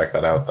definitely want to check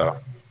that out though.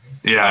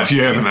 Yeah, if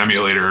you have an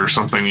emulator or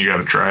something, you got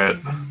to try it.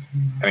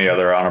 Any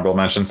other honorable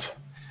mentions?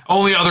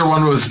 Only other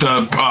one was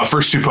the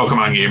first 2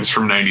 Pokemon games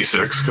from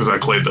 96, because I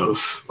played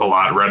those a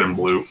lot, Red and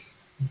Blue.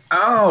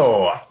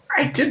 Oh,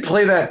 I did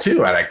play that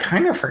too, and I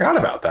kind of forgot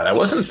about that. I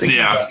wasn't thinking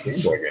about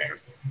Game Boy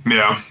games.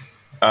 Yeah.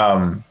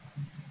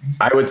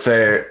 I would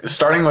say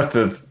starting with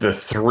the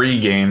three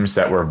games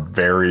that were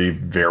very,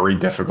 very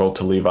difficult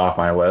to leave off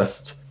my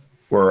list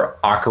were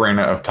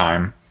Ocarina of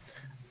Time,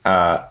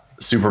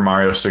 Super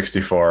Mario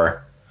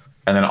 64,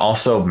 and then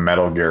also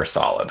Metal Gear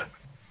Solid.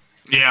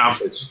 Yeah.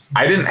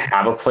 I didn't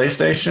have a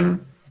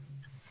PlayStation,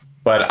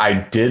 but I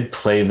did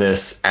play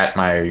this at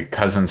my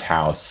cousin's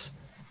house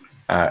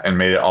and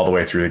made it all the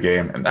way through the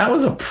game. And that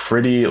was a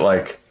pretty,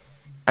 like,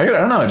 I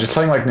don't know, just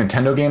playing like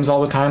Nintendo games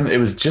all the time. It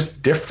was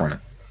just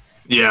different.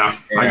 Yeah,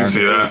 I can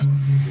see that.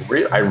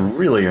 I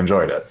really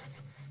enjoyed it.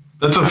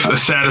 That's a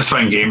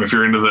satisfying game if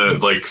you're into the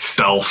like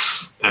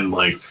stealth and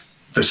like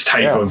this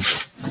type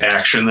of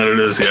action that it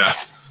is. Yeah.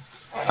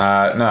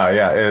 No,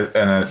 yeah,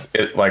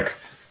 it like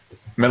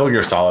Metal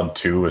Gear Solid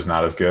 2 was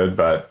not as good,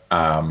 but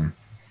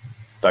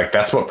like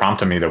that's what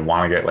prompted me to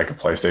want to get like a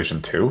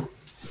PlayStation 2.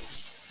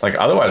 Like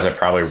otherwise, I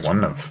probably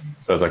wouldn't have.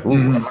 I was like, ooh,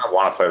 I'm gonna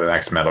want to play the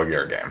next Metal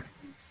Gear game.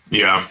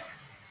 Yeah.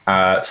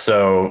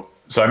 So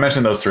I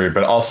mentioned those three,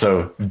 but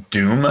also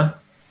Doom,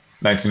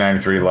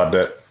 1993, loved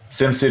it.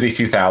 SimCity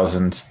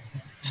 2000,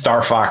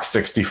 Star Fox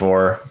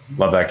 64,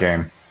 love that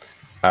game.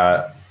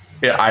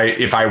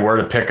 If I were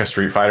to pick a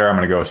Street Fighter, I'm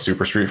going to go with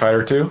Super Street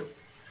Fighter 2.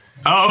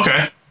 Oh,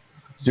 okay.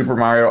 Super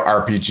Mario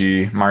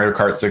RPG, Mario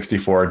Kart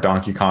 64,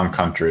 Donkey Kong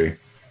Country.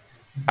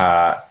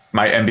 My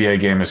NBA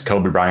game is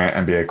Kobe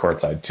Bryant NBA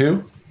Courtside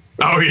 2.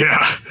 Oh,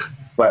 yeah.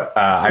 But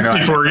I know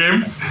 64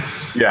 game?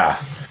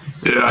 Yeah.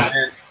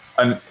 Yeah.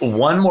 And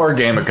one more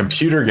game, a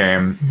computer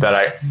game that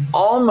I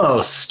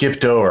almost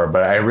skipped over,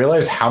 but I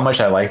realized how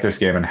much I like this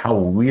game and how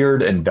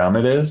weird and dumb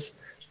it is.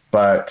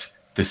 But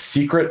The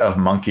Secret of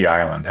Monkey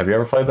Island. Have you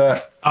ever played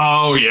that?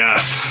 Oh,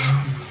 yes.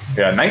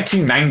 Yeah,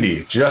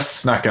 1990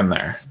 just snuck in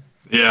there.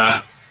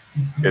 Yeah.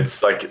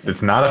 It's like,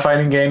 it's not a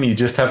fighting game. You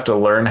just have to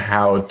learn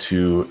how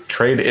to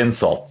trade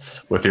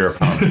insults with your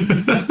opponent.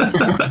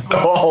 The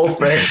whole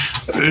thing.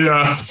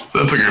 Yeah,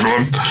 that's a good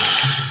one.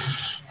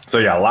 So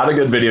yeah, a lot of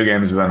good video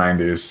games in the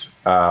 90s.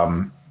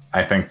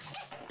 I think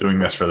doing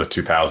this for the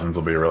 2000s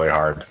will be really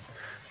hard.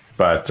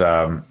 But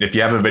if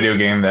you have a video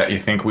game that you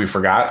think we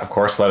forgot, of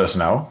course, let us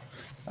know.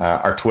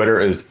 Our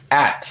Twitter is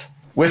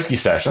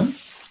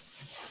 @WhiskeySessions.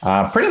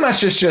 Pretty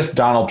much just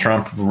Donald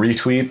Trump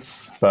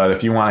retweets. But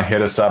if you want to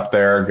hit us up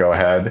there, go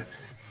ahead.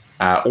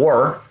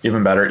 Or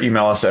even better,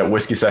 email us at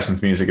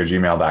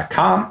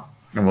whiskeysessionsmusic@gmail.com.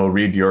 And we'll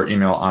read your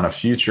email on a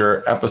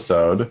future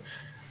episode.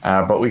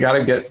 But we got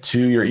to get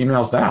to your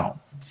emails now.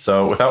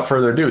 So without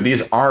further ado,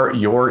 these are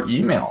your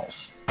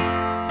emails.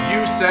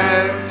 You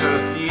sent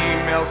us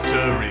emails to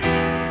read.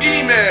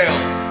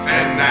 Emails!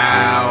 And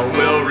now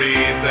we'll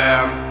read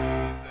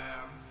them.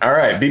 All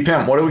right,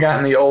 B-Pimp, what do we got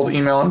in the old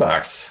email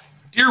inbox?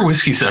 Dear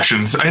Whiskey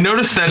Sessions, I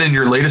noticed that in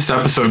your latest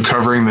episode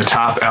covering the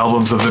top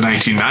albums of the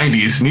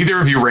 1990s, neither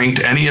of you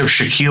ranked any of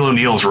Shaquille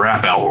O'Neal's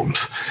rap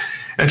albums.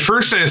 At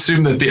first, I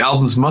assumed that the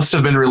albums must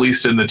have been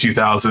released in the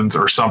 2000s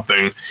or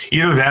something.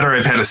 Either that or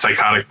I've had a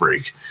psychotic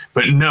break.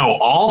 But no,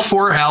 all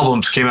 4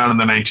 albums came out in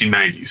the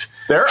 1990s.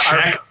 There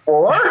are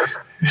 4?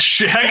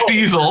 Shaq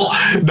Diesel,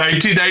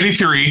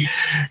 1993.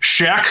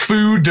 Shaq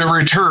Fu De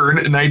Return,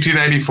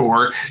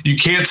 1994. You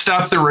Can't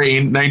Stop the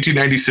Rain,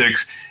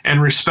 1996.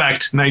 And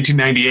Respect,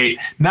 1998.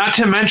 Not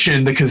to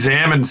mention the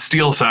Kazam and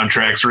Steel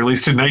soundtracks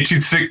released in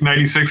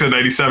 1996 and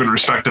 97,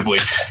 respectively.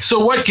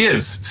 So what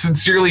gives?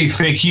 Sincerely,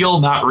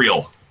 Fakil, not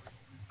real.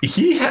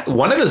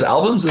 One of his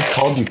albums is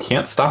called You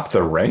Can't Stop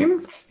the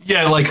Rain?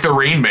 Yeah, like the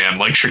Rain Man,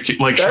 like Sean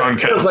Kemp.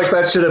 Feels like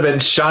that should have been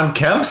Sean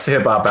Kemp's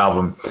hip-hop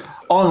album.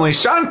 Only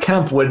Sean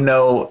Kemp would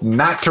know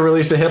not to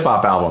release a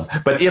hip-hop album.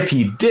 But if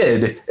he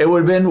did, it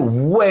would have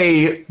been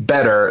way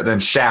better than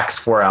Shaq's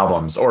 4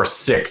 albums, or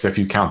 6 if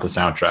you count the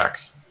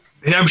soundtracks.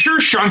 Yeah, I'm sure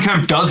Sean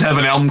Kemp does have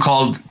an album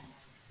called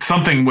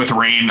something with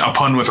rain, a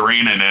pun with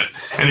rain in it,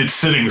 and it's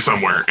sitting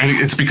somewhere. And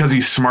it's because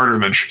he's smarter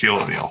than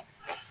Shaquille O'Neal.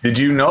 Did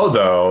you know,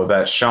 though,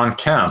 that Sean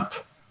Kemp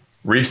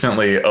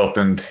recently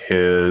opened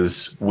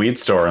his weed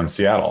store in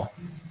Seattle?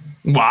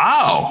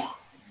 Wow.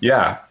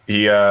 Yeah.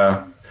 He,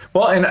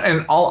 well,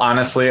 in all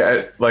honesty,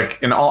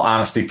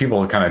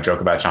 people kind of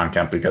joke about Sean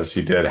Kemp because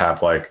he did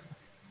have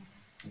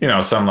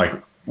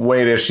some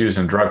weight issues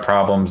and drug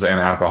problems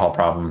and alcohol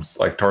problems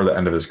toward the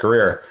end of his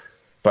career.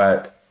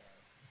 But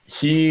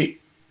he,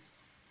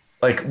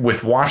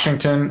 with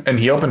Washington, and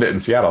he opened it in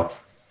Seattle,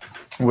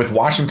 with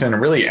Washington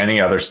and really any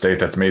other state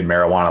that's made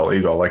marijuana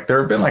legal, there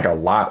have been a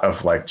lot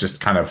of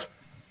just kind of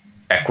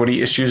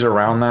equity issues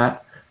around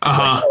that.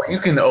 You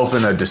can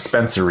open a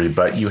dispensary,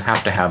 but you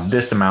have to have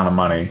this amount of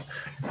money,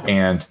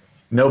 and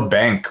no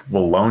bank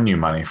will loan you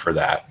money for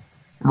that.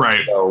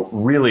 Right. So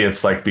really,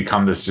 it's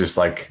become this just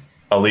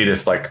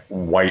elitist,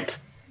 white,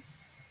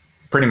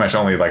 pretty much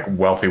only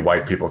wealthy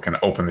white people can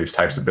open these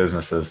types of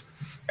businesses.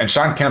 And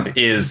Sean Kemp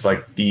is I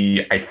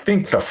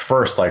think the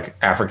first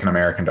African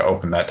American to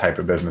open that type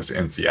of business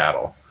in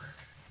Seattle.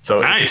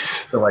 So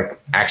nice to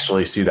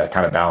actually see that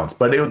kind of balance.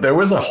 But there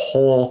was a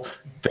whole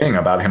thing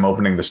about him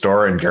opening the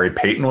store, and Gary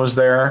Payton was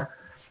there,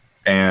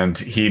 and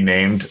he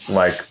named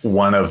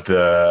one of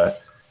the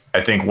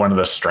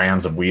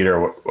strands of weed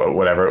or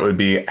whatever it would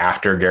be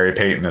after Gary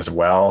Payton as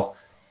well.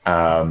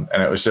 And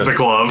it was just The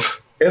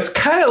glove. It's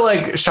kind of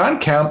like Sean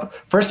Kemp.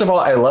 First of all,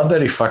 I love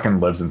that he fucking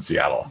lives in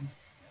Seattle.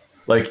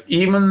 Like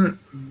even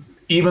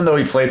though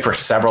he played for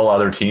several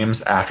other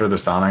teams after the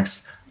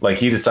Sonics, like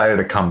he decided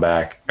to come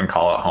back and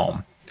call it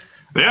home.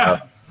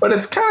 Yeah. But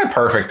it's kind of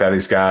perfect that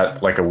he's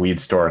got like a weed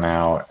store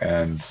now.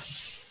 And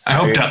I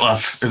hope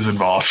Detlef is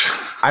involved.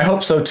 I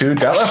hope so too.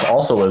 Detlef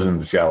also lives in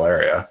the Seattle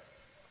area.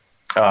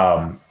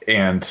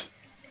 And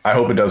I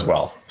hope it does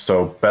well.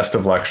 So best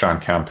of luck,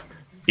 Sean Kemp.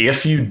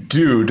 If you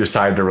do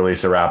decide to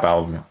release a rap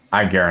album,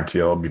 I guarantee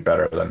it'll be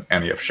better than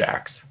any of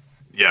Shaq's.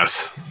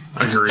 Yes.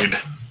 Agreed.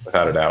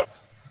 Without a doubt.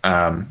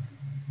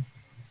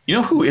 You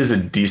know who is a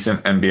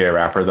decent NBA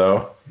rapper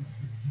though?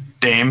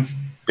 Dame.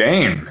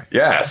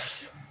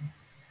 Yes.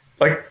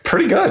 Like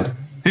pretty good.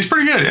 He's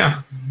pretty good.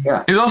 Yeah.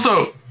 Yeah. He's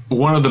also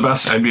one of the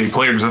best NBA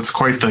players. That's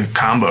quite the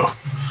combo.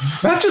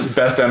 Not just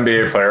best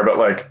NBA player, but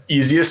like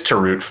easiest to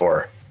root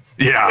for.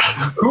 Yeah.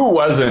 Who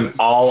wasn't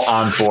all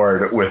on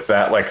board with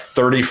that like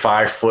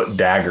 35-foot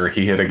dagger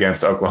he hit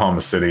against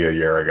Oklahoma City a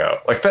year ago?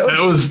 Like that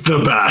was the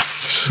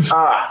best.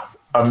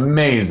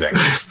 Amazing.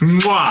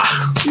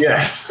 Mwah.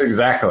 Yes,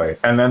 exactly.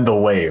 And then the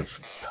wave.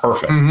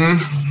 Perfect.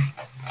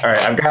 All right,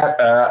 I've got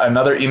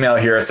another email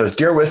here. It says,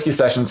 Dear Whiskey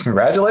Sessions,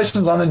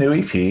 congratulations on the new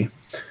EP.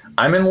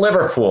 I'm in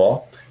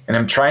Liverpool, and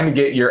I'm trying to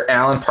get your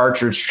Alan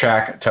Partridge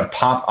track to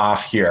pop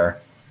off here.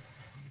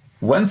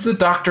 When's the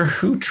Doctor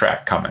Who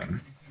track coming?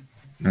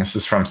 And this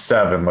is from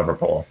Sev in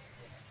Liverpool.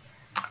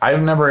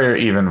 I've never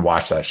even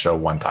watched that show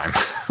one time.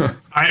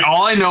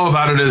 All I know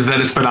about it is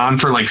that it's been on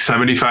for like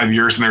 75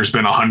 years, and there's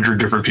been 100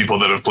 different people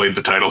that have played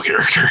the title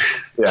character.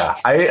 Yeah,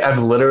 I've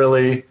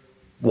literally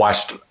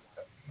watched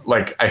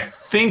like I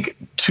think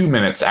 2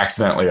 minutes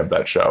accidentally of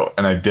that show,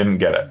 and I didn't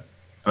get it, and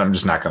I'm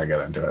just not going to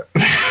get into it.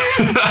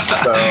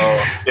 So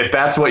if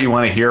that's what you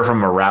want to hear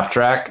from a rap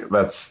track,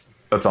 that's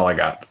all I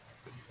got.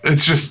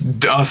 It's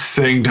just us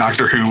saying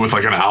Doctor Who with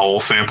like an owl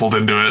sampled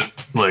into it,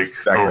 like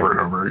over and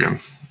over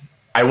again.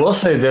 I will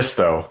say this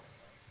though,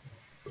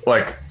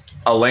 like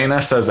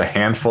Elena says a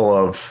handful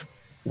of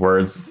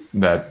words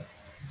that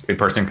a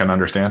person can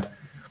understand.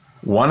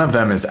 One of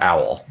them is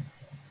owl.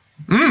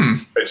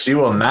 But she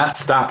will not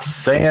stop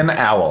saying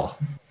owl.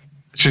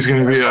 She's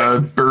going to be a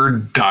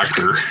bird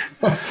doctor.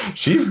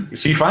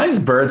 She finds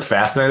birds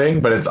fascinating,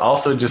 but it's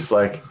also just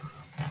like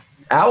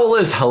owl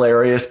is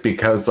hilarious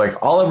because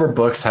like all of her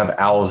books have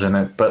owls in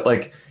it. But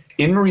like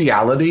in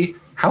reality,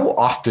 how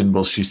often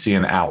will she see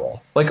an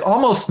owl? Like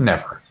almost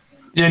never.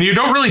 Yeah, and you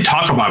don't really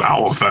talk about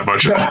owls that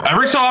much.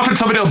 Every so often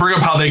somebody will bring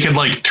up how they can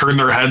like turn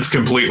their heads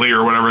completely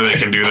or whatever they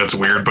can do. That's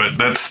weird, but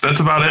that's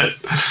about it.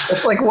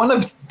 It's like one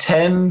of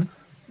 10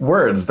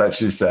 words that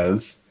she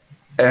says.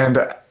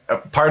 And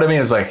part of me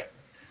is like,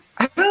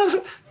 I don't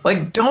know,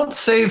 like don't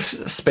save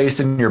space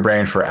in your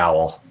brain for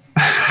owl.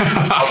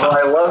 Although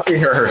I love to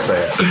hear her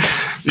say it.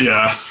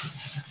 Yeah.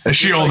 Is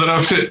she old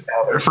enough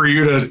for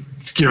you to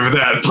give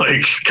that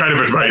like kind of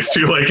advice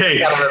to like, hey,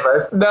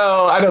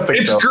 no, I don't think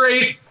it's so.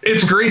 great.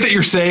 It's great that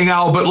you're saying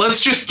owl, but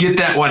let's just get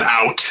that one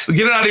out.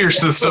 Get it out of your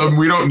system.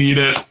 We don't need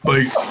it.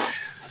 Like,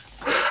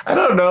 I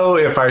don't know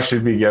if I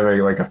should be giving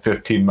like a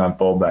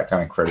 15-month-old that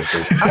kind of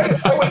criticism.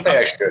 I would say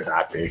I should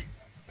not be.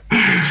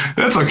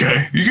 That's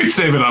okay. You can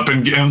save it up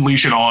and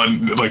unleash it all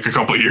in like a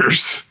couple of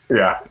years.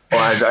 Yeah.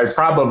 Well, I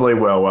probably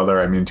will, whether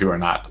I mean to or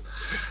not.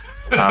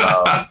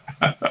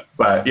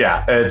 But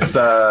yeah, it's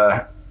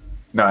no,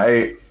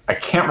 I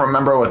can't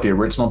remember what the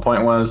original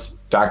point was.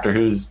 Doctor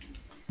Who's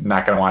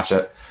not going to watch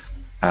it.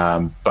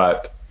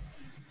 But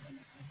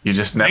you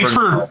just never. Thanks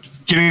for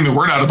getting the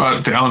word out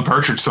about the Alan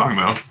Partridge song,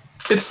 though.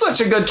 It's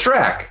such a good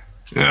track.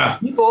 Yeah.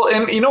 People,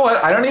 and you know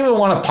what? I don't even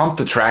want to pump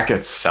the track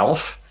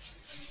itself.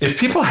 If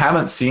people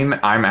haven't seen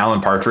I'm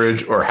Alan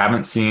Partridge or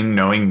haven't seen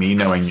Knowing Me,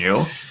 Knowing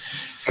You,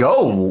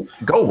 go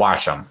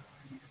watch them.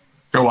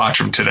 Go watch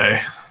them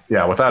today.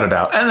 Yeah, without a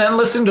doubt. And then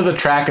listen to the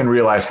track and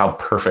realize how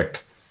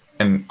perfect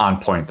and on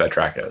point that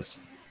track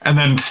is. And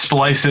then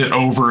splice it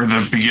over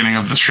the beginning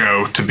of the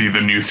show to be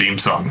the new theme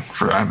song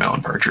for I'm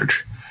Alan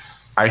Partridge.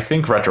 I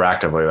think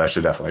retroactively that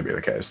should definitely be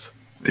the case.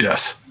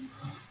 Yes.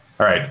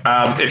 All right.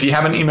 If you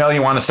have an email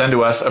you want to send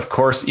to us, of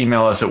course,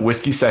 email us at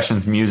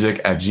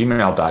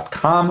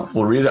whiskeysessionsmusic@gmail.com.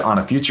 We'll read it on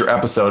a future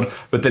episode.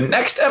 But the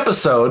next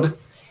episode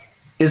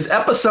is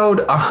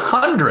episode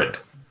 100.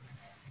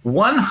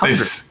 100.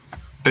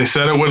 They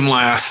said it wouldn't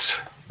last.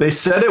 They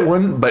said it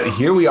wouldn't, but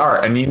here we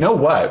are. And you know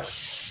what?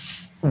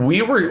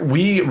 We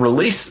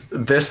release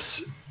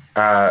this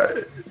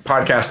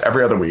podcast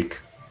every other week.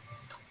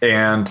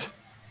 And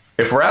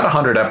if we're at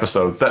 100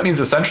 episodes, that means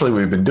essentially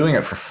we've been doing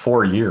it for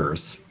 4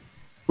 years.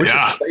 Which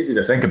is crazy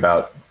to think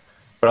about.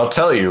 But I'll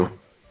tell you,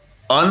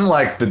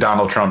 unlike the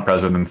Donald Trump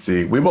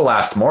presidency, we will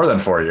last more than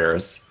 4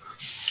 years.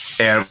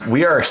 And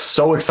we are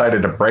so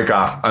excited to break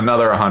off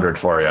another 100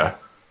 for you.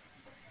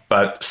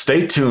 But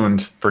stay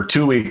tuned for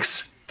 2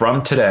 weeks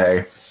from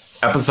today,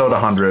 episode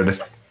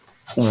 100.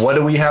 What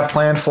do we have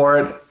planned for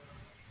it?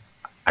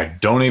 I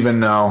don't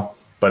even know,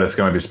 but it's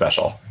going to be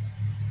special.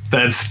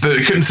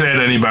 Couldn't say it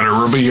any better.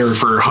 We'll be here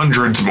for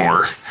hundreds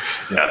more.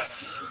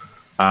 Yes.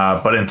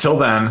 But until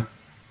then,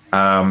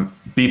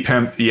 B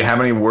Pimp, do you have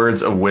any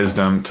words of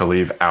wisdom to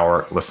leave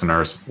our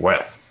listeners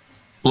with?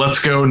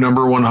 Let's go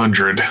number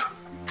 100.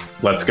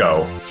 Let's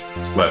go.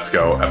 Let's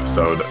go.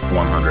 Episode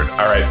 100. All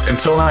right.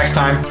 Until next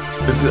time,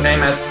 this is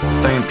Amos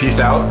saying peace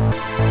out.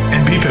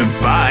 And B Pimp,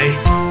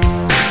 bye.